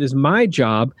 And so it is my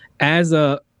job as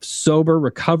a sober,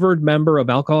 recovered member of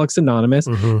Alcoholics Anonymous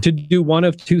to do one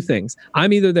of two things.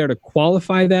 I'm either there to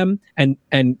qualify them, and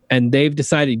they've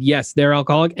decided, yes, they're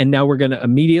alcoholic, and now we're going to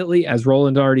immediately, as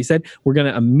Rowland already said, we're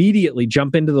going to immediately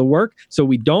jump into the work so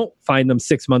we don't find them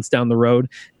 6 months down the road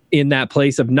in that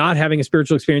place of not having a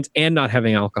spiritual experience and not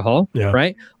having alcohol,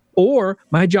 right? Or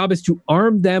my job is to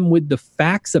arm them with the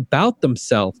facts about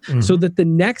themselves so that the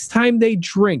next time they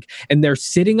drink and they're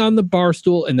sitting on the bar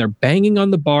stool and they're banging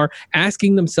on the bar,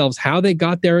 asking themselves how they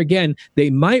got there again, they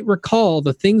might recall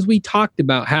the things we talked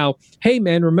about. How, hey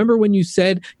man, remember when you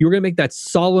said you were going to make that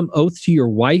solemn oath to your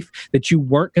wife that you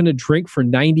weren't going to drink for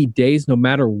 90 days no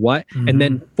matter what, and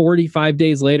then 45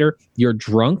 days later you're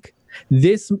drunk?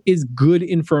 This is good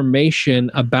information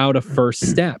about a first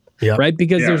step. Right?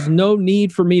 Because there's no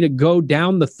need for me to go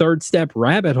down the third step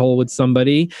rabbit hole with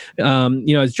somebody,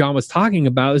 as John was talking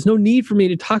about. There's no need for me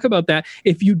to talk about that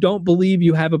if you don't believe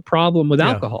you have a problem with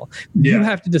alcohol. You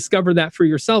have to discover that for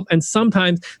yourself. And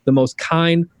sometimes the most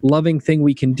kind, loving thing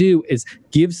we can do is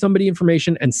give somebody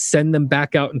information and send them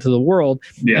back out into the world.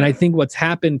 And I think what's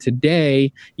happened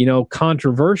today,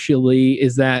 controversially,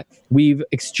 is that we've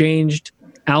exchanged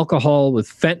alcohol with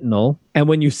fentanyl, and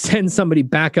when you send somebody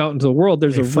back out into the world,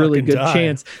 there's a really good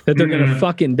chance that they're gonna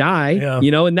fucking die,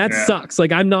 and that sucks.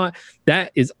 Like,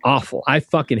 that is awful. I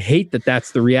fucking hate that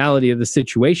that's the reality of the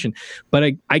situation, but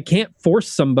I can't force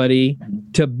somebody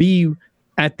to be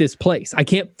at this place. I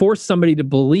can't force somebody to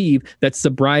believe that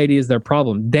sobriety is their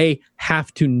problem. They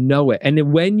have to know it. And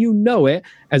then when you know it,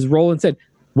 as Rowland said,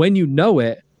 when you know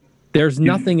it, there's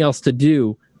nothing else to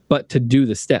do but to do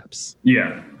the steps.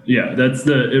 Yeah,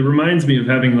 it reminds me of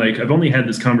having, I've only had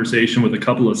this conversation with a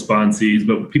couple of sponsees,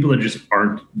 but people that just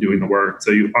aren't doing the work.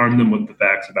 So you arm them with the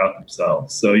facts about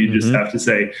themselves. So you just have to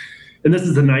say, and this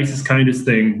is the nicest, kindest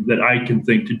thing that I can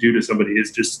think to do to somebody, is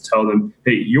just tell them,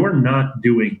 hey, you're not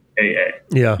doing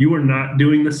AA. You are not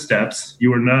doing the steps.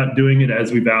 You are not doing it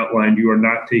as we've outlined. You are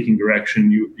not taking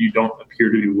direction. You don't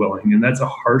appear to be willing. And that's a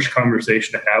harsh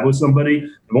conversation to have with somebody.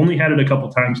 I've only had it a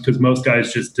couple times because most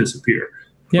guys just disappear.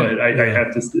 But I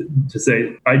have to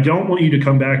say, I don't want you to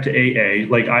come back to AA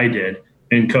like I did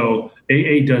and go,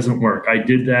 AA doesn't work. I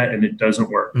did that and it doesn't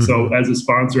work. So as a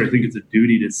sponsor, I think it's a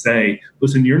duty to say,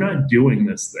 listen, you're not doing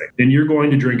this thing and you're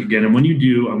going to drink again. And when you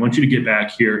do, I want you to get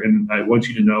back here and I want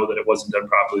you to know that it wasn't done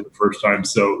properly the first time.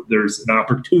 So there's an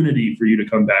opportunity for you to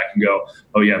come back and go,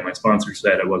 oh yeah, my sponsor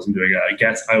said I wasn't doing it. I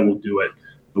guess I will do it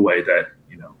the way that,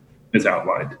 is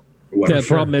outlined. The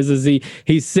problem is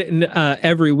he's sitting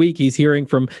every week. He's hearing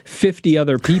from 50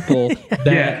 other people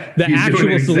that the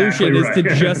actual solution is to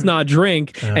just not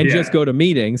drink and just go to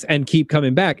meetings and keep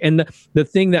coming back. And the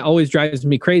thing that always drives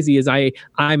me crazy is I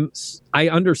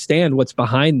understand what's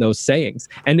behind those sayings.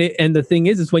 And the thing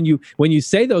is when you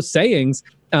say those sayings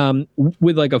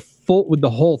with with the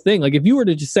whole thing, like if you were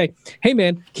to just say, hey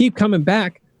man, keep coming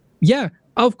back. Yeah.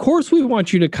 Of course we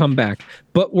want you to come back,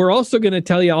 but we're also going to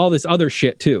tell you all this other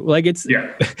shit too. Like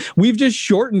we've just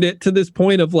shortened it to this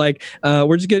point of we're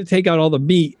just going to take out all the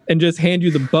meat and just hand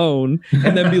you the bone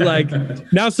and then be like,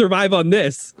 now survive on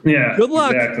this. Yeah. Good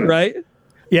luck. Exactly. Right.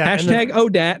 Yeah. Hashtag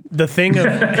ODAT.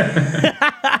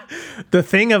 The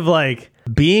thing of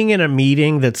being in a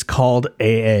meeting that's called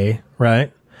AA,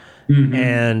 right?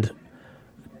 And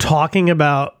talking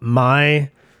about my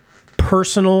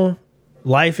personal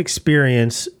life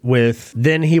experience with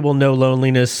then he will know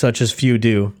loneliness such as few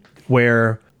do,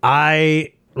 where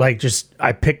I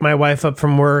I pick my wife up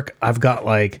from work. I've got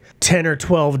like 10 or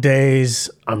 12 days.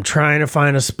 I'm trying to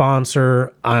find a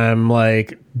sponsor. I'm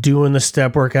like doing the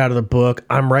step work out of the book.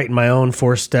 I'm writing my own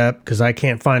 4-step because I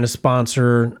can't find a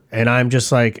sponsor. And I'm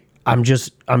just like, I'm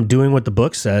doing what the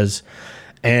book says.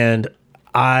 And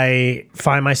I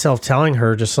find myself telling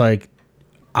her just like,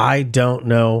 I don't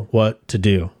know what to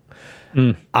do.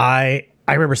 I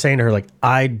remember saying to her, like,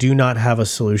 I do not have a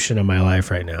solution in my life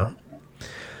right now.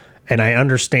 And I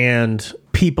understand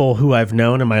people who I've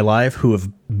known in my life who have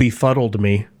befuddled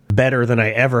me better than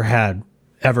I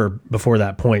ever before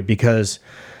that point, because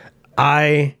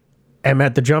I am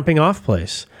at the jumping off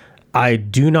place. I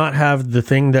do not have the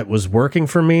thing that was working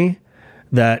for me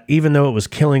that, even though it was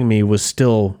killing me, was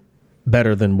still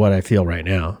better than what I feel right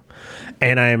now.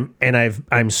 And I'm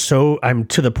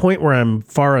to the point where I'm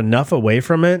far enough away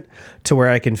from it to where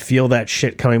I can feel that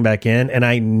shit coming back in, and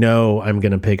I know I'm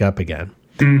going to pick up again.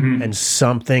 And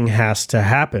something has to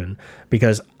happen,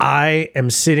 because I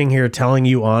am sitting here telling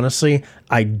you honestly,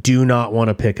 I do not want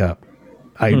to pick up.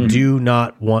 I do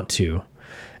not want to.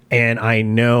 And I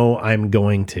know I'm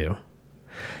going to.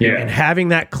 Yeah. And having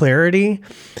that clarity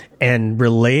and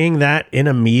relaying that in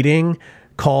a meeting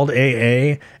called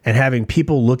AA and having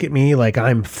people look at me like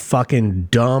I'm fucking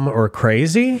dumb or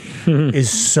crazy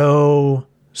is so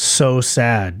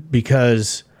sad,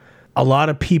 because a lot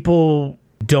of people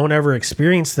don't ever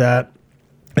experience that,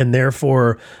 and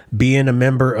therefore being a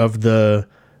member of the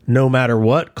no matter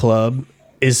what club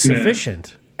is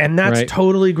sufficient. And that's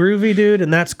totally groovy, dude,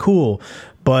 and that's cool.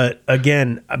 But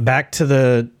again, back to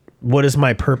the what is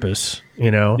my purpose, you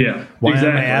know? Yeah. Why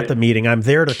am I at the meeting? I'm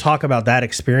there to talk about that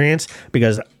experience,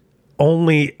 because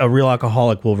only a real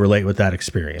alcoholic will relate with that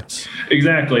experience.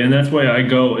 Exactly. And that's why I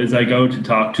go to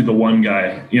talk to the one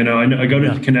guy, you know, I go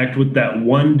to connect with that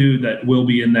one dude that will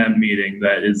be in that meeting,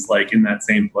 that is like in that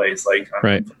same place. Like,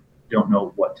 I don't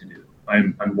know what to do.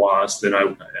 I'm lost, and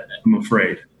I'm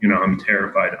afraid, you know, I'm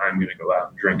terrified I'm going to go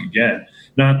out and drink again.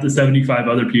 Not the 75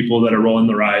 other people that are rolling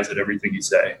their eyes at everything you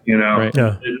say, you know. I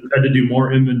had to do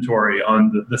more inventory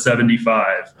on the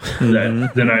 75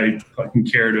 than I fucking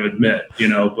care to admit, you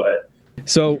know. But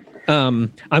so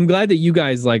I'm glad that you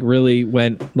guys like really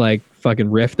went like fucking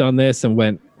riffed on this and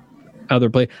went other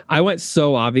place. I went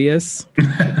so obvious.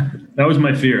 That was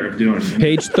my fear of doing it.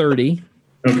 Page 30.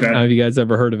 Okay. Have you guys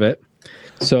ever heard of it?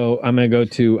 So I'm going to go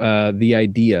to the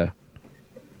idea.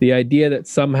 The idea that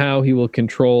somehow he will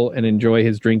control and enjoy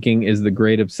his drinking is the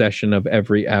great obsession of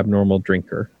every abnormal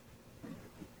drinker.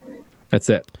 That's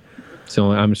it.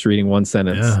 So I'm just reading one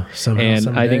sentence. Yeah, and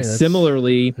I think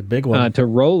similarly to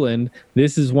Rowland,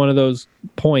 this is one of those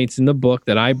points in the book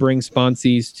that I bring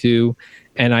sponsees to,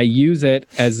 and I use it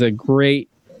as a great,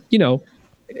 you know,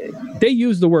 they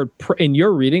use the word in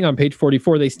your reading on page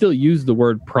 44. They still use the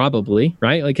word probably,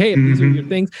 right? Like, hey, if these are your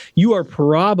things, you are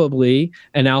probably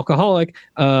an alcoholic.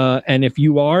 And if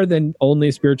you are, then only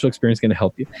a spiritual experience is going to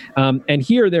help you. And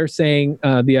here they're saying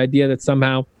the idea that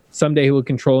someday he will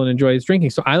control and enjoy his drinking.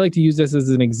 So I like to use this as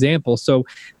an example. So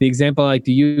the example I like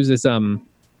to use is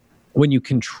when you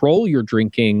control your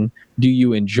drinking, do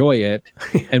you enjoy it?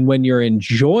 And when you're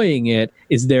enjoying it,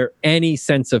 is there any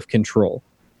sense of control?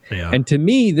 Yeah. And to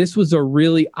me, this was a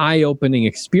really eye-opening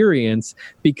experience,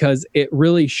 because it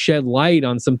really shed light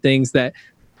on some things that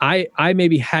I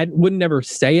maybe wouldn't never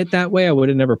say it that way. I would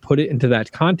have never put it into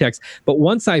that context. But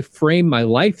once I frame my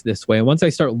life this way, and once I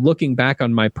start looking back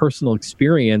on my personal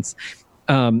experience,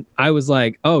 I was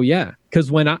like, oh yeah, because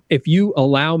if you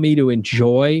allow me to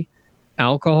enjoy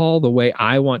alcohol the way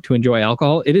I want to enjoy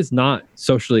alcohol, it is not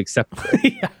socially acceptable.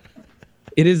 Yeah.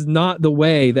 It is not the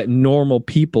way that normal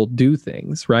people do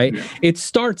things, right? Yeah. It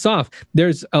starts off,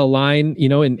 there's a line, you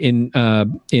know,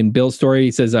 in Bill's story,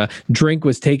 he says, drink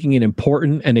was taking an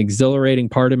important and exhilarating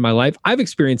part in my life. I've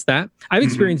experienced that. I've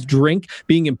experienced drink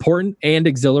being important and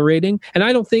exhilarating. And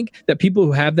I don't think that people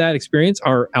who have that experience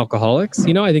are alcoholics.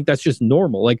 You know, I think that's just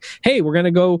normal. Like, hey, we're going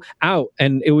to go out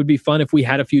and it would be fun if we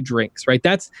had a few drinks, right?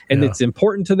 It's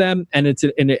important to them, and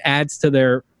it adds to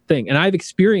their thing. And I've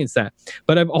experienced that,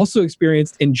 but I've also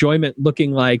experienced enjoyment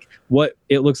looking like what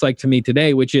it looks like to me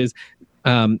today, which is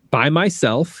by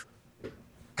myself,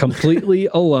 completely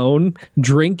alone,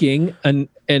 drinking and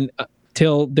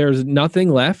till there's nothing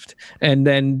left, and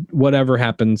then whatever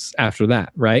happens after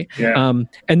that, right? Yeah.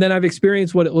 And then I've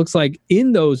experienced what it looks like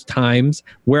in those times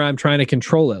where I'm trying to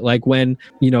control it, like when,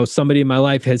 you know, somebody in my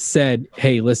life has said,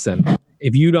 hey, listen,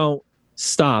 if you don't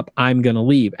stop, I'm going to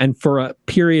leave. And for a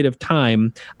period of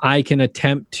time, I can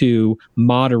attempt to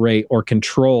moderate or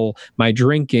control my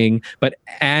drinking. But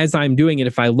as I'm doing it,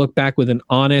 if I look back with an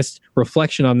honest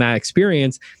reflection on that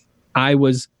experience, I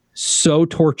was so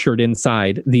tortured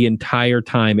inside the entire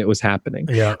time it was happening.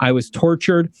 Yeah. I was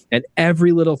tortured, and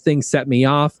every little thing set me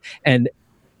off. And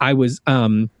I was, I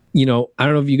don't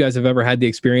know if you guys have ever had the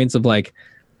experience of like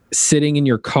sitting in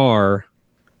your car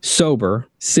sober,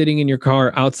 sitting in your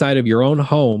car outside of your own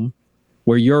home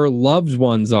where your loved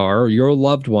ones are, or your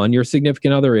loved one, your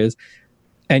significant other is,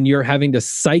 and you're having to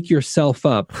psych yourself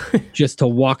up just to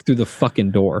walk through the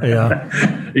fucking door.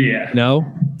 Yeah. Yeah. No?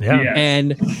 Yeah. Yeah.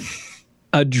 And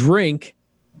a drink,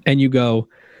 and you go,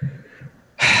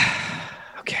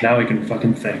 okay. Now I can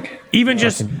fucking think. Even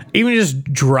just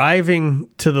driving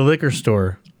to the liquor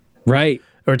store, Right.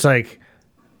 or it's like,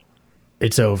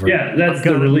 it's over. Yeah, that's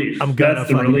the relief. I'm gonna That's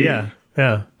the fucking, relief. yeah.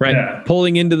 Yeah. Right. Yeah.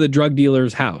 Pulling into the drug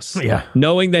dealer's house. Yeah.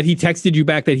 Knowing that he texted you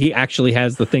back that he actually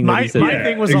has the thing that My he said.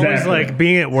 thing was always exactly. like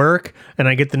being at work and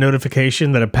I get the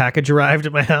notification that a package arrived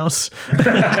at my house.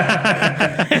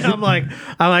 And I'm like,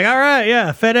 all right,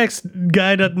 yeah, FedEx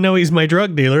guy doesn't know he's my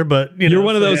drug dealer, but You're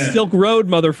one of those Yeah. Silk Road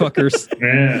motherfuckers.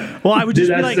 Yeah. Well, I would just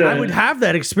Dude, be like, that's, I would have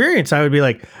that experience. I would be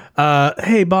like,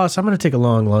 hey, boss, I'm going to take a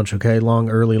long lunch, okay? Long,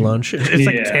 early lunch. It's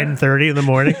like Yeah. 10:30 in the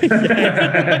morning.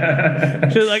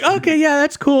 She's like, okay, yeah,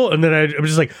 that's cool. And then I'm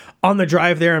just like, on the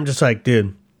drive there, I'm just like,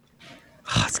 dude,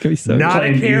 Oh, it's gonna be so Not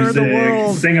good. a care in the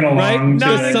world. Singing along. Right? to Not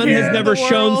The a it. sun care has in never the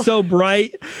shone world. so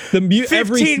bright.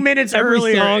 15 minutes every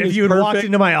earlier, song if is you had walked perfect.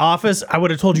 into my office, I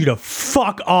would have told you to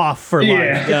fuck off for life.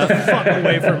 Yeah. Get the fuck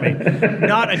away from me.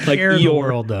 Not a care in the Eeyore.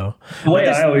 world, though. The way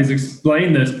I always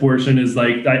explain this portion is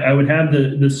like I would have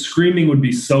the screaming would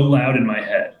be so loud in my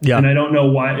head. Yeah. And I don't know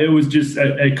why. It was just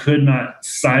I could not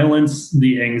silence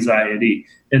the anxiety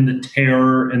and the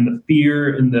terror and the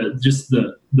fear and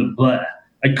the blah.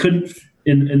 I couldn't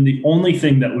and the only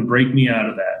thing that would break me out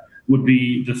of that would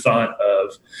be the thought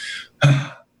of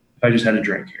if I just had a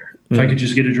drink here. If I could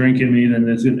just get a drink in me, then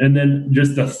this, and then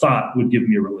just the thought would give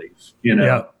me relief,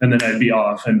 Yeah. and then I'd be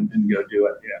off and go do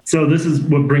it. Yeah. So this is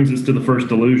what brings us to the first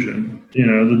delusion,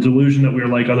 the delusion that we're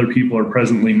like other people or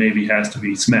presently maybe has to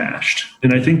be smashed.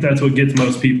 And I think that's what gets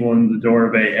most people in the door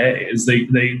of AA is they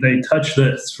touch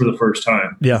this for the first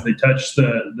time. Yeah. They touch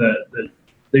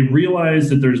they realize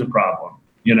that there's a problem,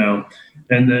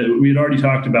 and we had already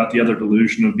talked about the other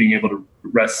delusion of being able to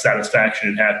wrest satisfaction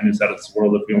and happiness out of this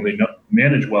world if we only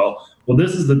manage well. Well,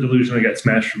 this is the delusion that got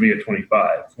smashed for me at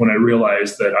 25 when I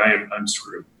realized that I'm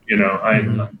screwed.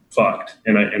 I'm fucked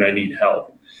and I need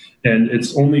help. And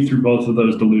it's only through both of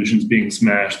those delusions being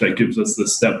smashed that gives us the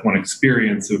step one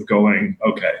experience of going,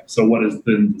 okay, so what is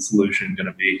then the solution going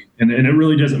to be? And it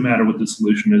really doesn't matter what the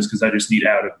solution is because I just need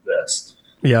out of this.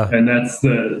 Yeah. And that's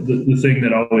the thing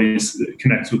that always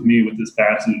connects with me with this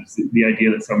passage, is the idea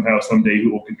that somehow someday he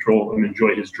will control and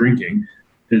enjoy his drinking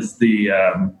is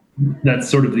that's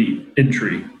sort of the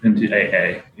entry into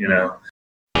AA,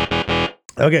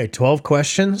 Okay, 12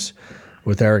 questions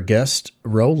with our guest,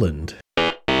 Rowland.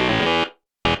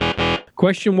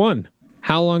 Question 1.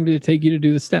 How long did it take you to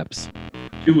do the steps?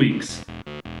 2 weeks.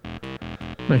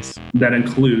 Nice. That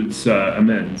includes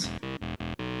amends.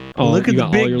 Look at you the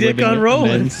got big all your dick living on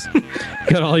Rowland. amends?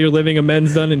 Got all your living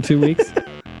amends done in 2 weeks?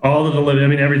 All of the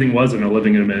living, everything wasn't a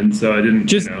living amends, so I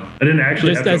didn't, I didn't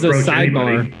actually Just have as to a approach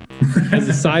sidebar, anybody. as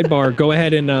a sidebar, go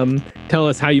ahead and tell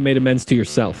us how you made amends to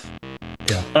yourself.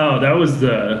 Oh, that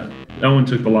one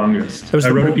took the longest. That was I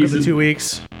the wrote a bulk of piece the of 2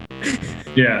 weeks.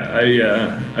 Yeah,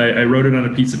 I wrote it on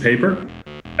a piece of paper.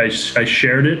 I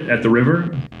shared it at the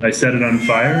river. I set it on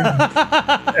fire,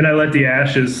 and I let the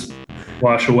ashes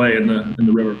wash away in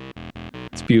the river.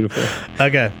 It's beautiful.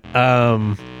 Okay.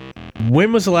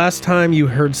 When was the last time you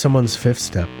heard someone's fifth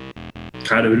step?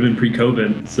 God, it would have been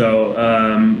pre-COVID. So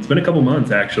it's been a couple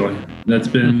months, actually. That's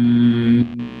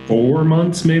been 4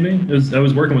 months, maybe. I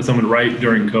was working with someone right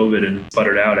during COVID and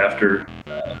sputtered out after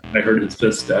I heard his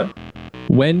fifth step.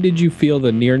 When did you feel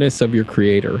the nearness of your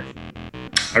creator?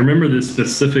 I remember this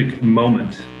specific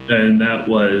moment, and that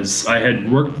was I had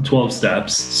worked the 12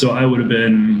 steps, so I would have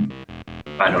been,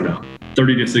 I don't know,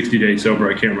 30 to 60 days sober.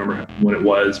 I can't remember when it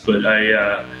was, but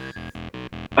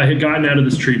I had gotten out of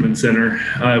this treatment center.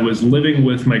 I was living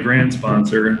with my grant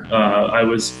sponsor. I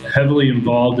was heavily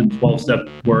involved in 12-step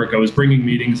work. I was bringing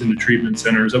meetings into treatment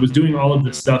centers. I was doing all of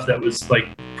this stuff that was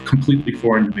like completely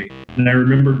foreign to me. And I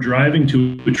remember driving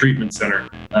to a treatment center.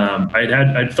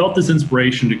 I'd felt this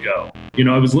inspiration to go.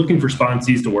 I was looking for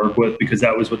sponsees to work with because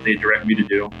that was what they directed me to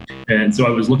do. And so I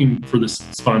was looking for this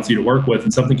sponsee to work with,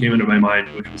 and something came into my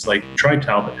mind, which was like, try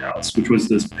Talbot House, which was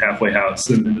this halfway house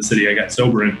in the city I got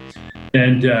sober in.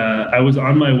 And I was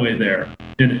on my way there,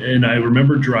 and I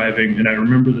remember driving, and I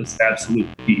remember this absolute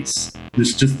peace,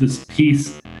 this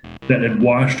peace that had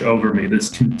washed over me, this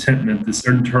contentment, this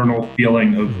internal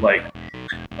feeling of like,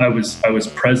 I was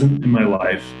present in my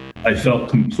life. I felt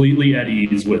completely at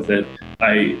ease with it.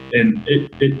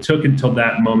 It took until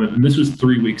that moment, and this was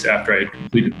 3 weeks after I had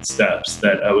completed the steps,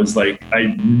 that I was like,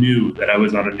 I knew that I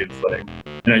was on a new footing,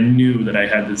 and I knew that I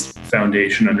had this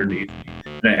foundation underneath me.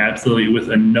 And I absolutely, with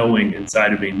a knowing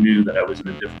inside of me, knew that I was in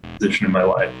a different position in my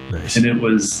life. Nice. And it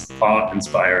was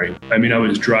awe-inspiring. I mean, I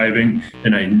was driving,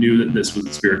 and I knew that this was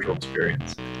a spiritual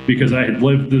experience because I had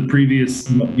lived the previous,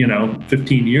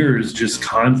 15 years just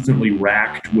constantly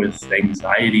racked with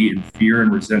anxiety and fear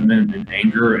and resentment and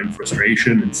anger and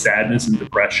frustration and sadness and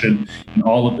depression and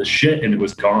all of the shit, and it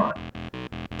was gone.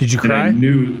 Did you cry?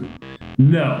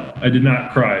 No, I did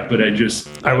not cry, but I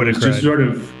would have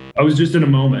cried. I was just in a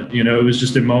moment, it was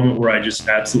just a moment where I just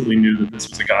absolutely knew that this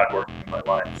was a God working in my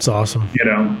life. It's awesome.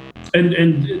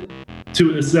 And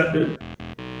to accept it,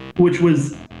 which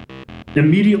was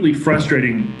immediately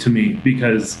frustrating to me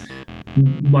because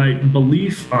my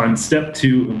belief on step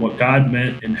 2 and what God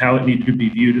meant and how it needed to be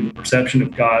viewed and the perception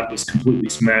of God was completely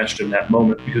smashed in that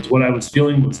moment because what I was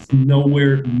feeling was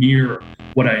nowhere near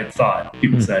what I had thought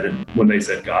people said when they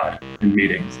said God in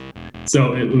meetings.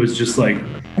 So it was just like,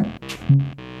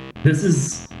 this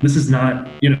is not,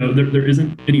 there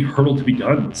isn't any hurdle to be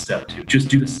done with step 2. Just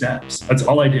do the steps. That's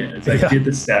all I did. I did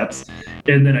the steps,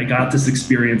 and then I got this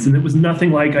experience, and it was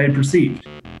nothing like I had perceived.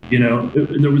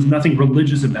 There was nothing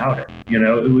religious about it.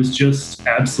 It was just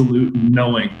absolute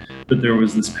knowing that there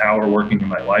was this power working in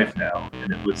my life now,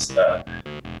 and it was,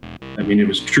 it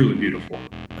was truly beautiful.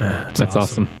 That's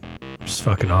awesome. It's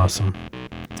fucking awesome.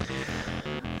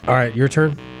 All right, your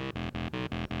turn.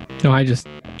 No,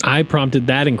 I prompted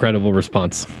that incredible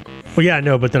response. Well, yeah,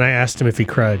 no, but then I asked him if he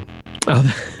cried. Oh,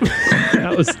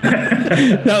 that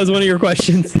was one of your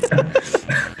questions.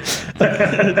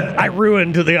 I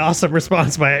ruined the awesome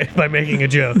response by making a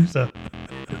joke. So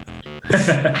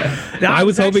now, I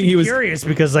was hoping he was curious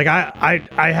because like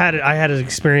I had an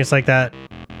experience like that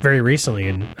very recently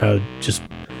and just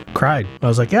cried. I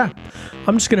was like, yeah,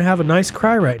 I'm just gonna have a nice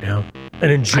cry right now.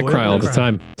 And enjoy. I cry all the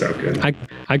time. So good.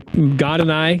 God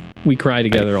and we cry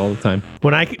together all the time.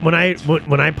 When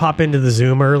I pop into the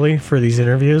Zoom early for these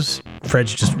interviews,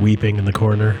 Fred's just weeping in the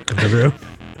corner of the room.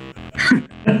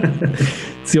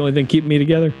 It's the only thing keeping me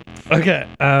together. Okay,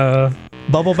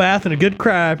 bubble bath and a good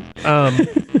cry.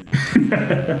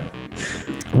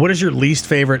 What is your least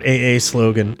favorite AA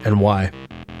slogan and why?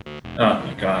 Oh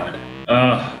my God,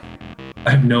 I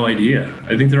have no idea.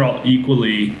 I think they're all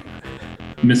equally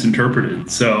misinterpreted.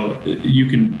 So you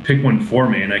can pick one for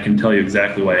me and I can tell you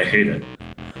exactly why I hate it.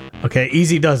 Okay,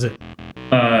 easy does it.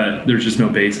 There's just no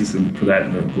basis for that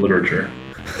in the literature.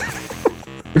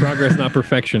 Progress, not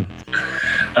perfection.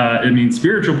 It means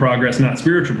spiritual progress, not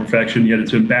spiritual perfection, yet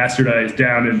it's been bastardized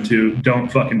down into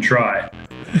don't fucking try.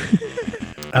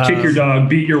 Kick your dog,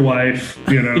 beat your wife,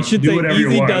 It should do say whatever you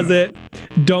easy want. does it,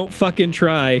 don't fucking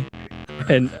try.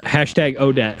 And hashtag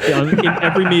ODAT in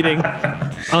every meeting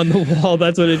on the wall.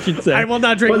 That's what it should say. I will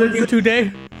not drink with you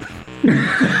today.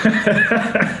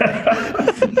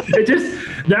 It just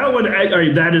that one.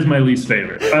 That is my least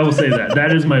favorite. I will say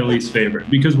that is my least favorite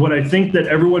because what I think that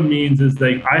everyone means is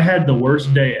like I had the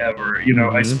worst day ever.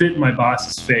 I spit in my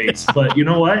boss's face, but you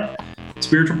know what?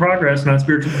 Spiritual progress, not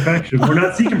spiritual perfection. We're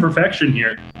not seeking perfection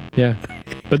here. Yeah.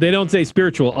 But they don't say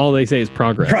spiritual. All they say is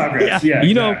progress. Progress, yeah.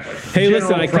 Hey, General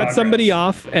listen, I cut progress. somebody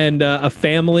off and a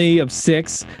family of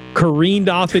 6 careened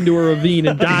off into a ravine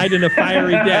and died in a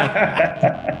fiery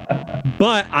death.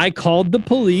 But I called the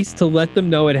police to let them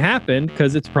know it happened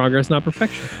because it's progress, not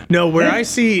perfection. No, where I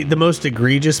see the most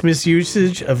egregious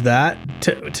misusage of that,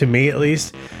 to me at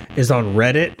least, is on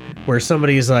Reddit, where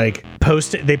somebody is like,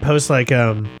 they post like,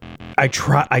 I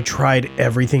tried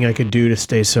everything I could do to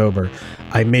stay sober.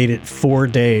 I made it 4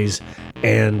 days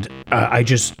and I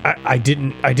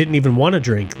didn't even want to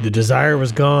drink. The desire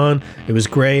was gone. It was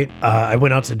great. I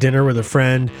went out to dinner with a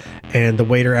friend and the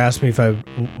waiter asked me if I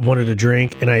wanted a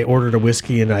drink and I ordered a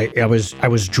whiskey and I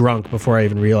was drunk before I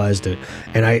even realized it.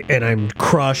 And I'm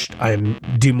crushed. I'm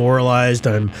demoralized.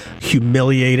 I'm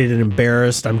humiliated and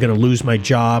embarrassed. I'm going to lose my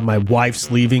job. My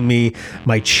wife's leaving me.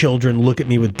 My children look at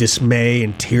me with dismay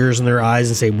and tears in their eyes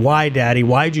and say, "Why, Daddy?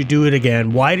 Why'd you do it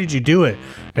again? Why did you do it?"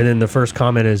 And then the first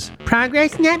comment is,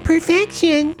 "Progress, not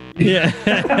perfection." Yeah.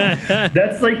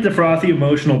 That's like the frothy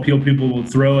emotional appeal people will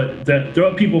throw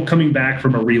at people coming back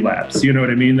from a relapse. You know what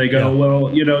I mean? They go,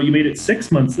 well, you made it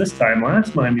 6 months this time.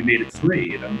 Last time you made it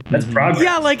 3. That's progress.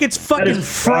 Yeah, like it's fucking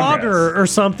Frogger or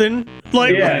something.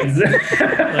 Like, yeah, exactly.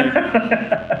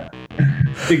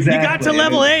 You got to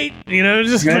level 8.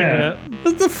 Just like,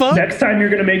 what the fuck? Next time you're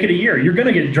going to make it a year. You're going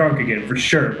to get drunk again for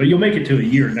sure, but you'll make it to a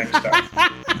year next time.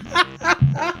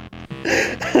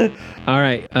 All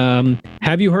right.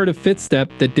 Have you heard of Fifth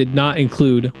Step that did not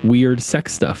include weird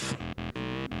sex stuff?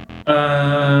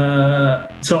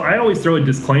 So I always throw a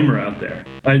disclaimer out there.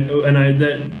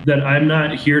 That I'm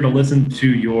not here to listen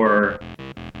to your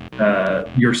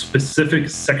specific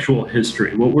sexual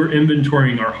history. What we're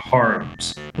inventorying are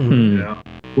harms. You know?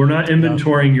 We're not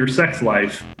inventorying your sex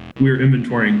life. We're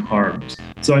inventorying harms.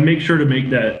 So I make sure to make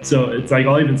that. So it's like,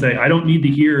 I'll even say, I don't need to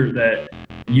hear that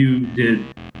you did,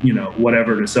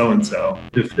 whatever to so-and-so,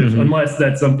 if unless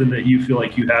that's something that you feel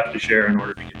like you have to share in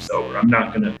order to get sober. I'm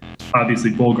not going to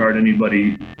obviously bull guard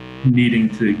anybody needing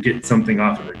to get something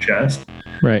off of their chest.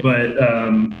 Right. But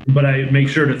I make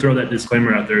sure to throw that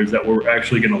disclaimer out there is that we're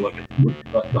actually going to look at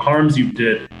the harms you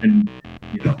did in,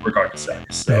 regard to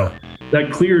sex. So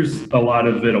that clears a lot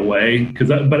of it away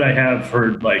but I have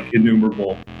heard like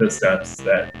innumerable steps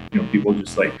that, people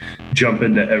just like jump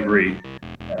into every,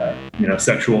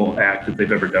 sexual act that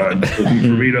they've ever done looking for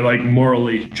me to like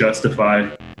morally justify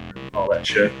all that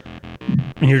shit.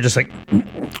 And you're just like,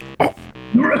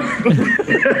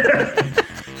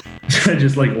 I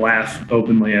just like laugh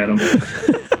openly at them.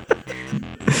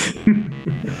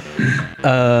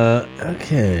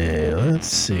 Okay, let's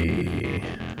see.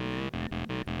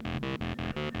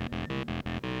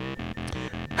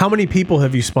 How many people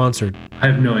have you sponsored? I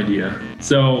have no idea.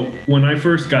 So when I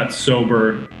first got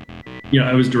sober,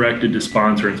 I was directed to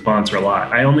sponsor a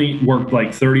lot. I only worked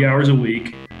like 30 hours a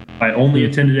week. I only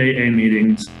attended AA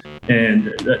meetings,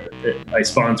 and I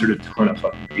sponsored a ton of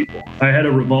fucking people. I had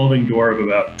a revolving door of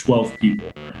about 12 people.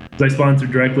 So I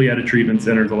sponsored directly out of treatment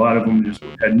centers. A lot of them just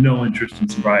had no interest in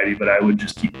sobriety, but I would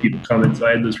just keep people coming. So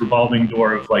I had this revolving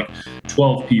door of like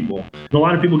 12 people. And a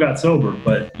lot of people got sober,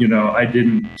 but, I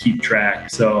didn't keep track.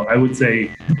 So I would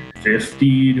say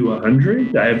 50 to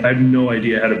 100. I have no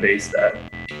idea how to base that.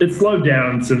 It's slowed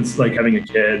down since like having a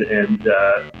kid and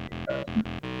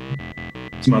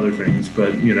some other things,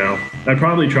 but I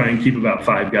probably try and keep about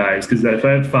 5 guys, because if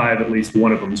I have 5, at least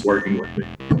one of them's working with me.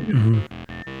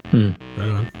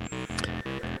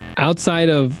 Outside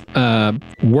of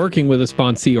working with a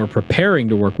sponsee or preparing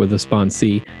to work with a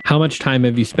sponsee, how much time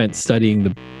have you spent studying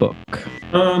the book?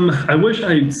 I wish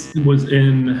I was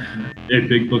in a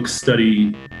big book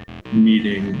study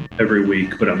meeting every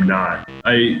week, but I'm not.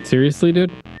 Seriously,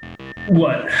 dude?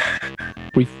 What?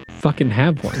 We fucking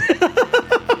have one.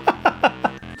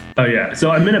 Oh yeah. So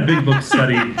I'm in a big book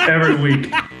study every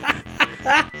week.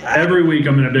 Every week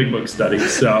I'm in a big book study.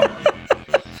 So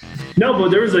no, but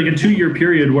there was like a 2-year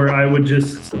period where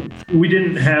we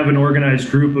didn't have an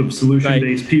organized group of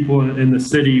solution-based people in the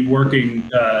city working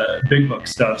big book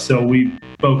stuff. So we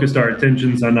focused our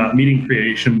attentions on not meeting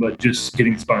creation, but just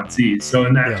getting sponsees. So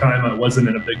in that time, I wasn't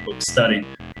in a big book study.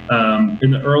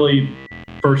 In the early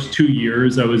first 2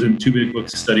 years, I was in 2 big book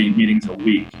study meetings a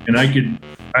week, and I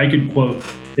could quote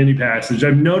any passage.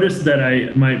 I've noticed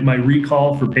that my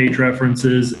recall for page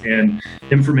references and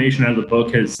information out of the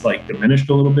book has like diminished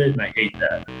a little bit, and I hate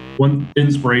that. One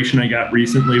inspiration I got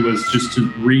recently was just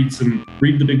to read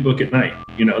the big book at night.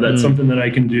 That's something that I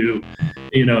can do.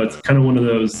 It's kind of one of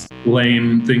those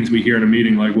lame things we hear in a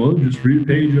meeting, like, well, just read a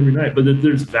page every night. But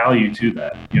there's value to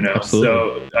that,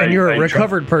 Absolutely. So and you're a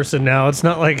recovered person now. It's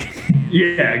not like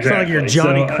exactly. It's not like you're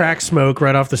Johnny Crack Smoke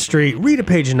right off the street. Read a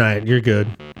page a night. You're good.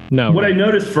 No. What I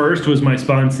noticed first was my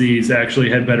sponsees actually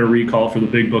had better recall for the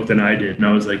big book than I did, and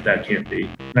I was like, that can't be.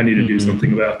 I need to do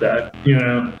something about that.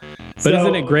 But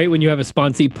isn't it great when you have a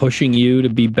sponsee pushing you to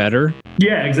be better?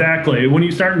 Yeah, exactly. When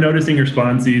you start noticing your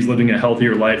sponsees living a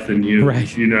healthier life than you, right.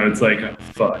 It's like, oh,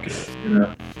 fuck it.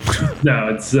 No,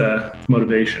 it's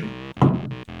motivation.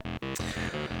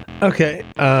 Okay.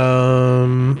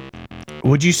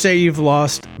 Would you say you've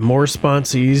lost more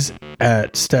sponsees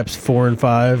at steps 4 and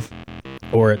 5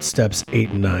 or at steps 8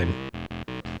 and 9?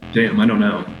 Damn, I don't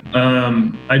know.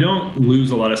 I don't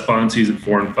lose a lot of sponsees at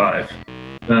 4 and 5.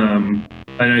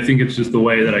 And I think it's just the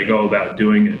way that I go about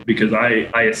doing it, because I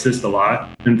assist a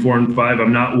lot in 4 and 5.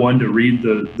 I'm not one to read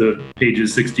the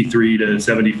pages 63 to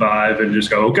 75 and just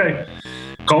go, okay,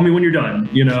 call me when you're done.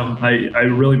 I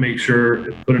really make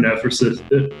sure, put an emphasis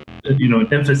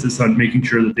on making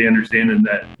sure that they understand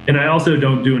and I also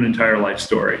don't do an entire life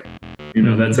story.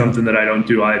 That's something that I don't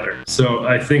do either. So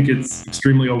I think it's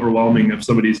extremely overwhelming if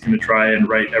somebody's going to try and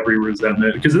write every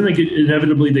resentment, because then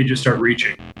inevitably they just start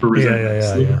reaching for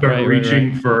resentments. They start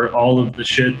reaching for all of the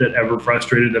shit that ever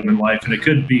frustrated them in life. And it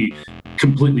could be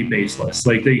completely baseless.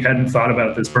 Like they hadn't thought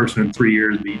about this person in 3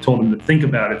 years, but you told them to think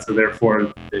about it. So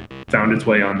therefore it found its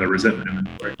way on the resentment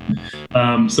inventory.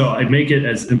 So I make it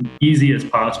as easy as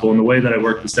possible. And the way that I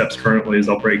work the steps currently is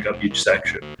I'll break up each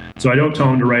section. So I don't tell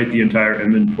them to write the entire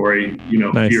inventory,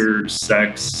 Nice. fear,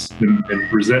 sex,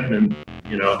 and resentment,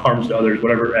 harms to others,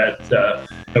 whatever at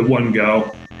one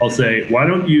go. I'll say, why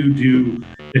don't you do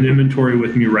an inventory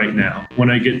with me right now when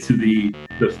I get to the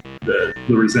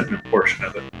resentment portion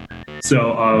of it.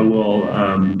 So I will,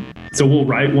 we'll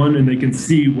write one and they can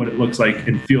see what it looks like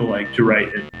and feel like to write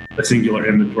a singular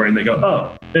inventory. And they go,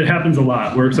 oh, it happens a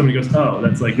lot where somebody goes, oh,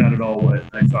 that's like not at all what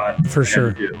I thought For sure. I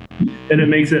had to do. And it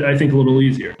makes it, I think, a little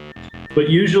easier. But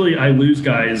usually I lose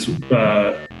guys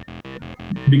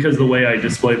because the way I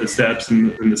display the steps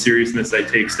and the seriousness I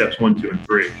take steps 1, 2, and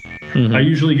 3. Mhm. I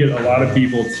usually get a lot of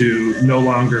people to no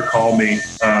longer call me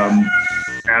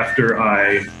after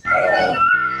I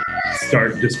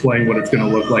start displaying what it's going to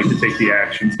look like to take the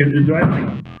actions. Do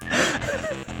I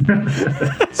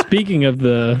Speaking of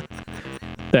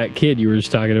that kid you were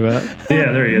just talking about.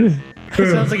 Yeah, there he is.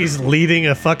 It sounds like he's leading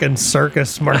a fucking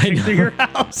circus marching know. through your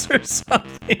house or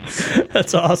something.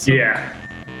 That's awesome.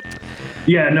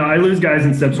 Yeah, no, I lose guys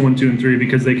in steps 1, 2, and 3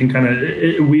 because they can kind of,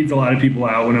 it weeds a lot of people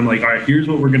out when I'm like, all right, here's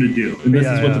what we're going to do. And this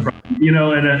is what the problem,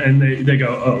 and they go,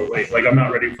 oh, wait, like I'm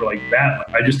not ready for like that.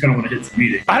 I just kind of want to hit some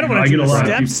meetings. I don't want to do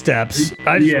the steps.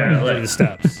 I just Yeah, want to like- do the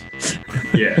steps.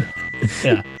 Yeah.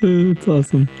 Yeah. That's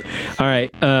awesome. All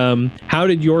right. How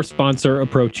did your sponsor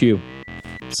approach you?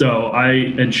 So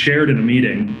I had shared in a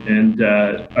meeting, and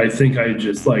I think I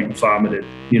just like vomited.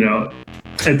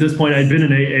 At this point, I'd been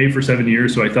in AA for 7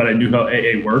 years, so I thought I knew how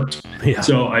AA worked. Yeah.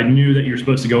 So I knew that you're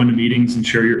supposed to go into meetings and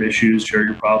share your issues, share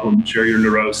your problems, share your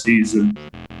neuroses, and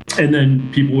then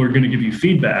people are going to give you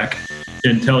feedback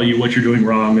and tell you what you're doing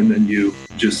wrong, and then you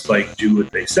just like do what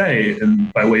they say,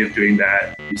 and by way of doing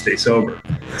that, you stay sober.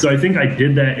 So I think I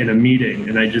did that in a meeting,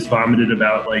 and I just vomited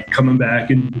about like coming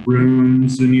back into the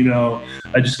rooms, and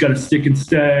I just got to stick and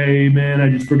stay, man. I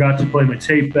just forgot to play my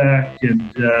tape back, and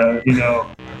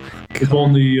if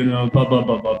only, blah, blah,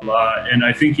 blah, blah, blah. And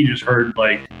I think he just heard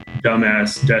like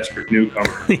dumbass, desperate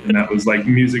newcomer. And that was like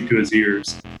music to his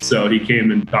ears. So he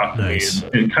came and talked to me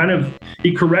and kind of,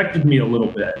 he corrected me a little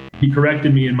bit. He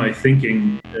corrected me in my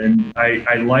thinking. And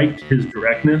I liked his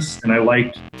directness. And I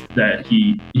liked that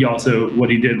he also, what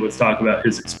he did was talk about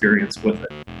his experience with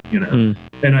it,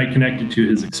 And I connected to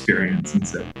his experience and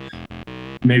said,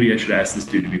 maybe I should ask this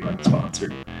dude to be my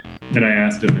sponsor. And I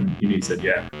asked him and he said,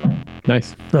 yeah.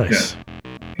 Nice. Nice.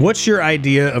 What's your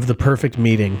idea of the perfect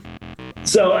meeting?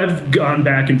 So I've gone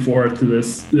back and forth to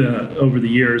this over the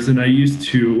years, and I used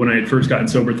to, when I had first gotten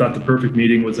sober, thought the perfect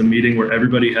meeting was a meeting where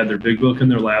everybody had their big book in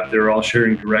their lap. They were all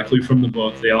sharing directly from the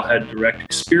book. They all had direct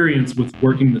experience with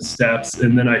working the steps,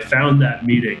 and then I found that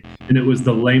meeting, and it was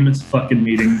the lamest fucking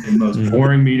meeting and most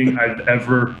boring meeting I've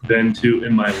ever been to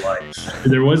in my life.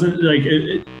 There wasn't, like,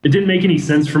 it didn't make any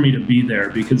sense for me to be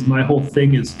there because my whole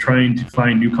thing is trying to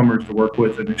find newcomers to work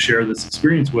with and to share this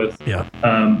experience with. Yeah.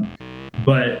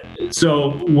 But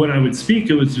so when I would speak,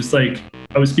 it was just like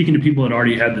I was speaking to people that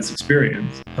already had this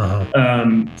experience. But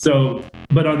on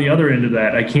the other end of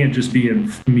that, I can't just be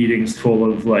in meetings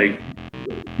full of like,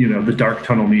 the dark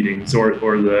tunnel meetings or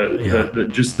the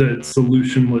just the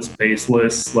solutionless,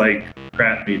 baseless, like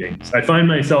crap meetings. I find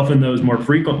myself in those more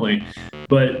frequently.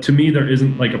 But to me, there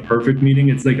isn't like a perfect meeting.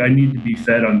 It's like I need to be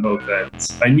fed on both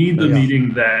ends. I need the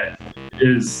meeting that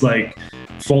is like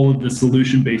full of the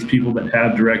solution-based people that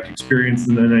have direct experience,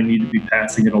 and then I need to be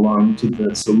passing it along to the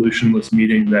solutionless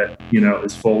meeting that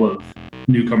is full of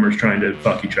newcomers trying to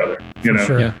fuck each other.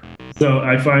 Sure. Yeah. So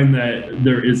I find that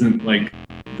there isn't like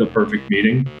the perfect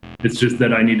meeting. It's just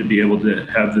that I need to be able to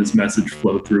have this message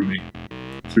flow through me,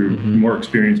 through more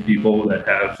experienced people that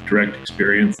have direct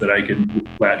experience that I can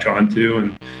latch onto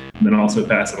and then also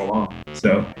pass it along.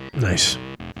 So Nice.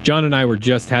 John and I were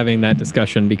just having that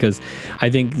discussion because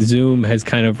I think Zoom has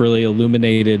kind of really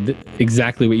illuminated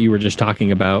exactly what you were just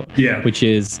talking about. Yeah. Which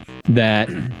is that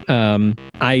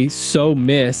I so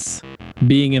miss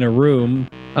being in a room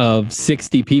of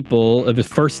 60 people of a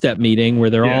first step meeting where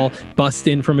they're all bust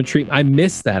in from a tree. I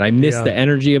miss that. I miss the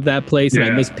energy of that place, and I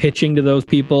miss pitching to those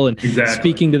people and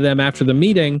speaking to them after the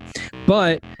meeting.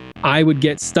 But I would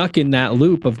get stuck in that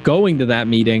loop of going to that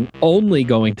meeting, only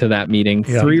going to that meeting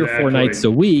 3 or 4 nights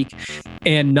a week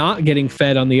and not getting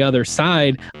fed on the other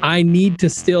side. I need to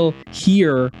still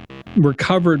hear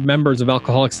recovered members of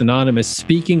Alcoholics Anonymous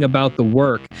speaking about the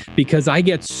work because I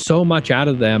get so much out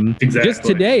of them. Just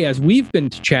today, as we've been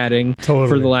chatting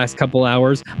for the last couple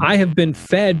hours, I have been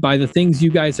fed by the things you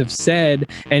guys have said,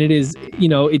 and it is,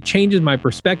 it changes my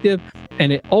perspective.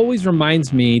 And it always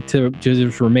reminds me to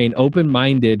just remain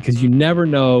open-minded, because you never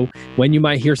know when you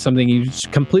might hear something. You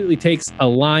just completely takes a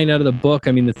line out of the book.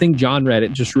 I mean, the thing John read,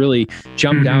 it just really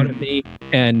jumped out at me,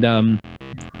 and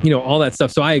all that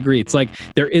stuff. So I agree. It's like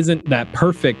there isn't that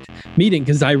perfect meeting,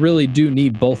 because I really do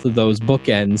need both of those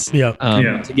bookends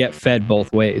to get fed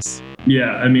both ways.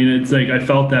 Yeah, I mean, it's like I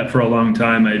felt that for a long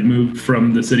time. I moved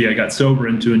from the city I got sober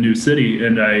into a new city,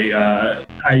 and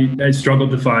I struggled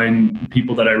to find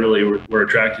people that I really were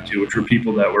attracted to, which were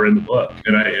people that were in the book.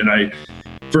 And I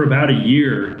for about a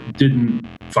year didn't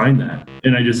find that,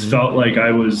 and I just felt like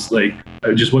I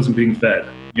just wasn't being fed,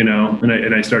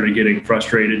 and I started getting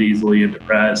frustrated easily and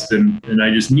depressed, and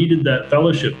I just needed that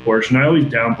fellowship portion. I always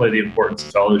downplay the importance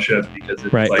of fellowship, because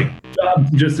it's like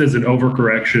just as an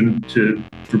overcorrection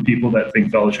for people that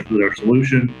think fellowship is their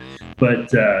solution,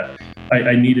 but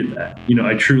I needed that.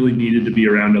 I truly needed to be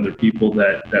around other people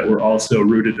that were also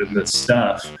rooted in this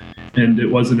stuff. And it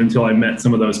wasn't until I met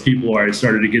some of those people where I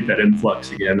started to get that influx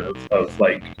again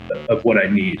of what I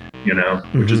need,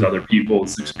 which is other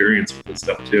people's experience with this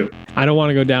stuff too. I don't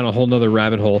want to go down a whole nother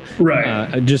rabbit hole.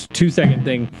 Right. Just 2-second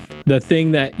thing. The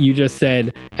thing that you just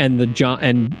said,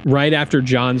 and right after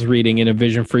John's reading in A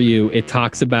Vision for You, it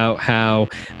talks about how,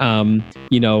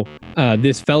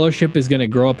 this fellowship is going to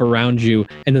grow up around you.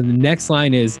 And then the next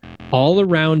line is, all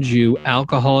around you,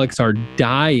 alcoholics are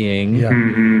dying,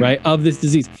 right, of this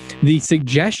disease. The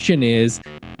suggestion is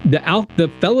the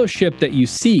fellowship that you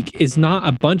seek is not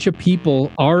a bunch of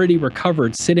people already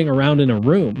recovered sitting around in a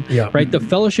room, right? The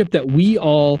fellowship that we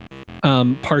all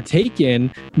partake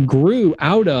in grew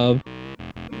out of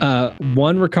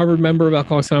one recovered member of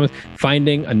Alcoholics Anonymous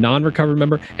finding a non-recovered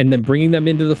member and then bringing them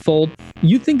into the fold.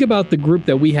 You think about the group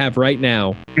that we have right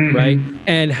now, right?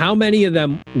 And how many of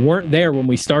them weren't there when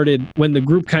the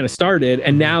group kind of started,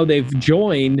 and now they've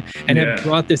joined and have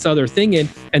brought this other thing in,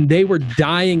 and they were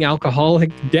dying alcoholic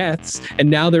deaths,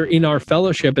 and now they're in our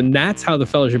fellowship, and that's how the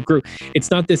fellowship grew. It's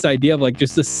not this idea of like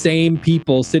just the same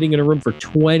people sitting in a room for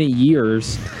 20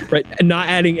 years, right? And not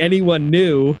adding anyone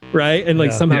new, right? And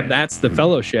like somehow that's the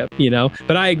fellowship.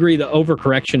 But I agree, the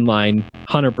overcorrection line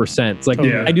 100%. It's like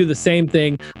I do the same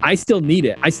thing. I still need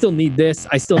it. I still need this.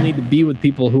 I still need to be with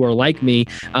people who are like me.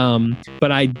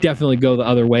 But I definitely go the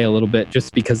other way a little bit,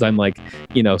 just because I'm like,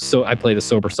 so I play the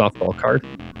sober softball card.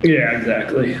 Yeah,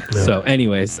 exactly. So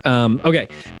anyways, okay.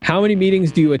 How many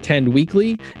meetings do you attend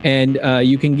weekly? And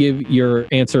you can give your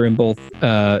answer in both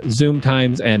Zoom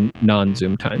times and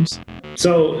non-Zoom times.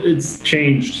 So it's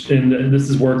changed, and this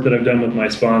is work that I've done with my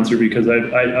sponsor, because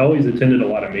I always attended a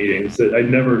lot of meetings. I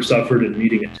never suffered in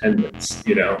meeting attendance.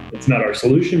 It's not our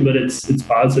solution, but it's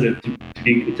positive to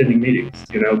be attending meetings.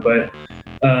 But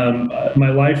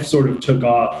my life sort of took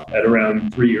off at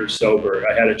around 3 years sober.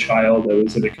 I had a child. I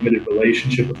was in a committed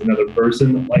relationship with another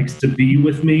person that likes to be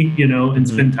with me, and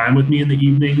spend time with me in the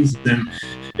evenings. And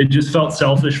it just felt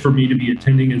selfish for me to be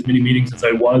attending as many meetings as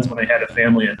I was when I had a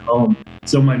family at home.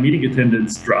 So my meeting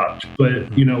attendance dropped. But,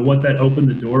 what that opened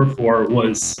the door for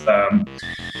was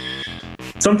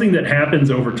something that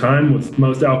happens over time with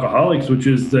most alcoholics, which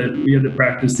is that we had to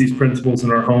practice these principles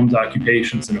in our homes,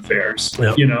 occupations, and affairs.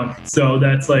 So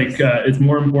that's like it's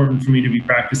more important for me to be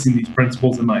practicing these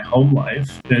principles in my home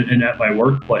life and at my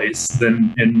workplace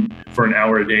than for an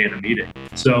hour a day in a meeting.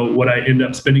 So what I end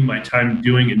up spending my time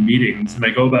doing in meetings, and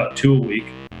I go about 2 a week,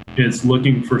 is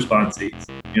looking for sponsees.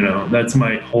 That's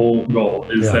my whole goal,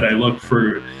 is that I look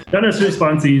for not necessarily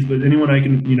sponsees, but anyone I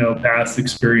can pass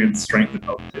experience, strength, and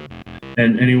hope to.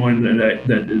 And anyone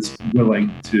that is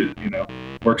willing to,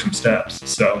 work some steps.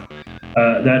 So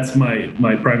that's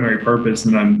my primary purpose,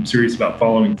 and I'm serious about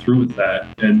following through with that.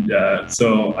 And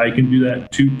so I can do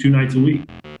that two nights a week,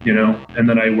 and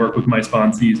then I work with my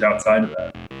sponsees outside of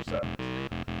that. So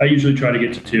I usually try to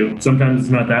get to 2. Sometimes it's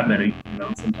not that many.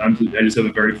 Sometimes I just have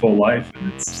a very full life,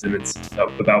 and it's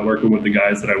about working with the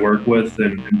guys that I work with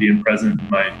and being present in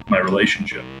my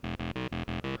relationship.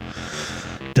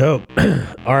 Dope.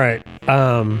 All right.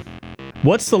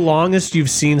 What's the longest you've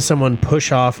seen someone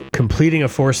push off completing a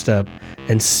 4-step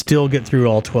and still get through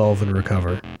all 12 and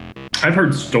recover? I've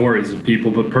heard stories of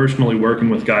people, but personally working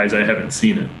with guys, I haven't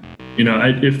seen it.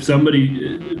 If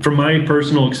somebody, from my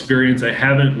personal experience, I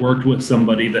haven't worked with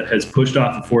somebody that has pushed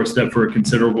off a 4-step for a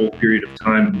considerable period of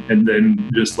time and then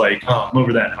just like, I'm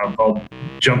over that hump. I'll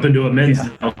jump into a men's,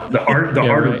 the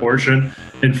harder portion,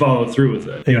 and follow through with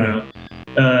it.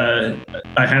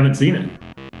 I haven't seen it.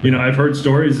 I've heard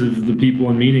stories of the people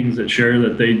in meetings that share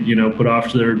that they, put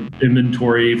off their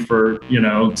inventory for,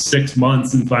 6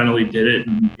 months and finally did it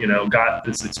and, got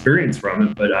this experience from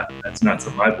it. But that's not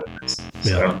something I've witnessed.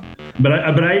 So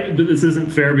But this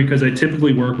isn't fair because I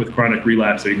typically work with chronic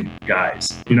relapsing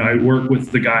guys. I work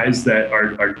with the guys that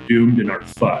are doomed and are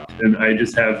fucked, and I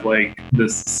just have like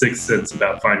this sixth sense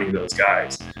about finding those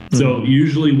guys. So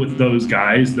usually with those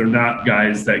guys, they're not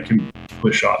guys that can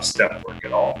push off step work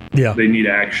at all. Yeah, they need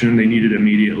action. They need it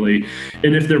immediately.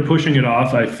 And if they're pushing it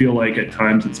off, I feel like at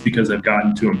times it's because I've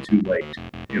gotten to them too late.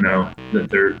 That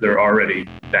they're already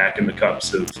back in the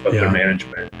cups of their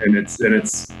management, and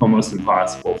it's almost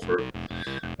impossible for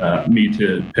me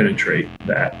to penetrate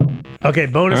that. Okay,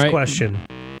 bonus question.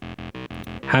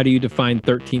 How do you define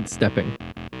 13th stepping?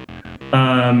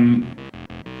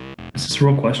 Is this a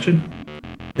real question?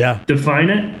 Yeah. Define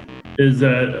it is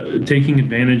taking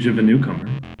advantage of a newcomer.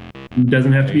 It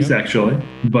doesn't have to be sexually,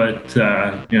 but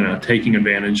taking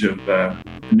advantage of a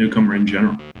newcomer in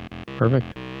general. Perfect.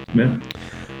 Yeah.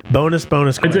 Bonus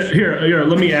question. Here,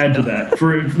 let me add to that.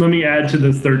 Let me add to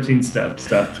this 13-step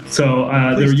stuff. So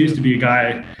there used to be a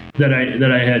guy that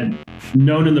I had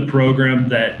known in the program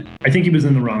that I think he was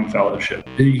in the wrong fellowship.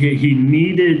 He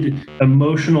needed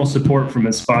emotional support from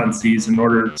his sponsees in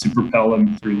order to propel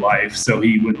him through life. So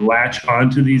he would latch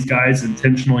onto these guys,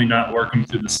 intentionally not work them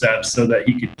through the steps so that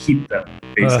he could keep them,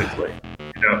 basically.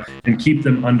 And keep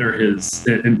them under his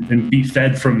and be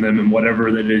fed from them and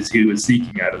whatever that is he was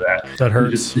seeking out of that. That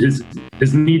hurts.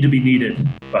 His need to be needed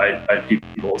by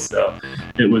people. So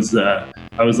it was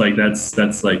I was like,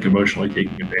 that's like emotionally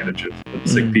taking advantage of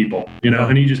sick people,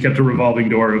 and he just kept a revolving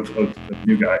door of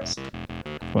new guys.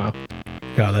 Wow.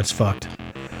 God, that's fucked.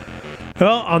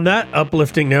 Well, on that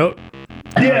uplifting note.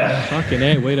 Yeah. Fucking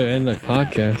A, way to end the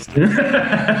podcast.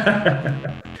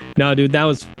 No, dude, that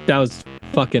was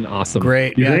fucking awesome.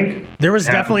 Great. You think? There was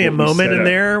definitely a moment in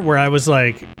there where I was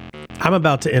like, I'm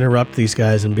about to interrupt these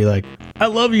guys and be like, I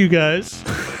love you guys.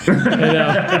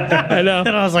 I know. And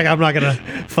I was like, I'm not going to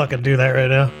fucking do that right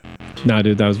now. No,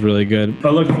 dude, that was really good. I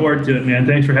look forward to it, man.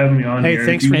 Thanks for having me on here.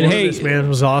 Thanks for doing this, man. It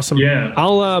was awesome. Yeah.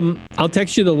 I'll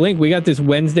text you the link. We got this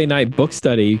Wednesday night book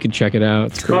study. You can check it out.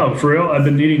 It's cool. Oh, for real? I've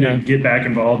been needing to get back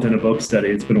involved in a book study.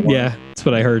 It's been a while. Yeah, that's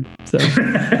what I heard. So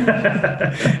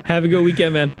have a good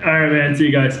weekend, man. All right, man. See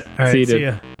you guys. All right, see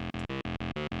ya.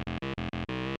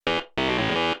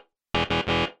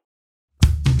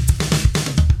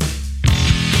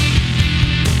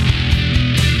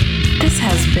 This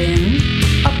has been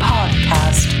a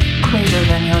podcast greater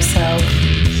than yourself.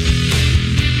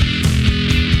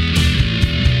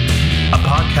 A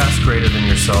Podcast Greater Than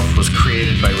Yourself was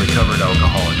created by recovered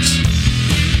alcoholics.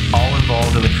 All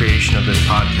involved in the creation of this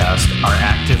podcast are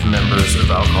active members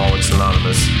of Alcoholics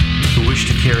Anonymous who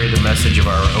wish to carry the message of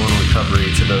our own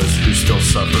recovery to those who still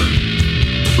suffer.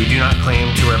 We do not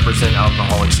claim to represent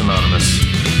Alcoholics Anonymous.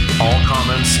 All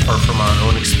comments are from our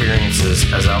own experiences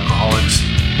as alcoholics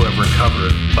who have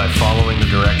recovered by following the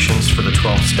directions for the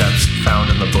 12 steps found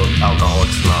in the book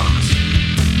Alcoholics Anonymous.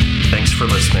 Thanks for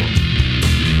listening.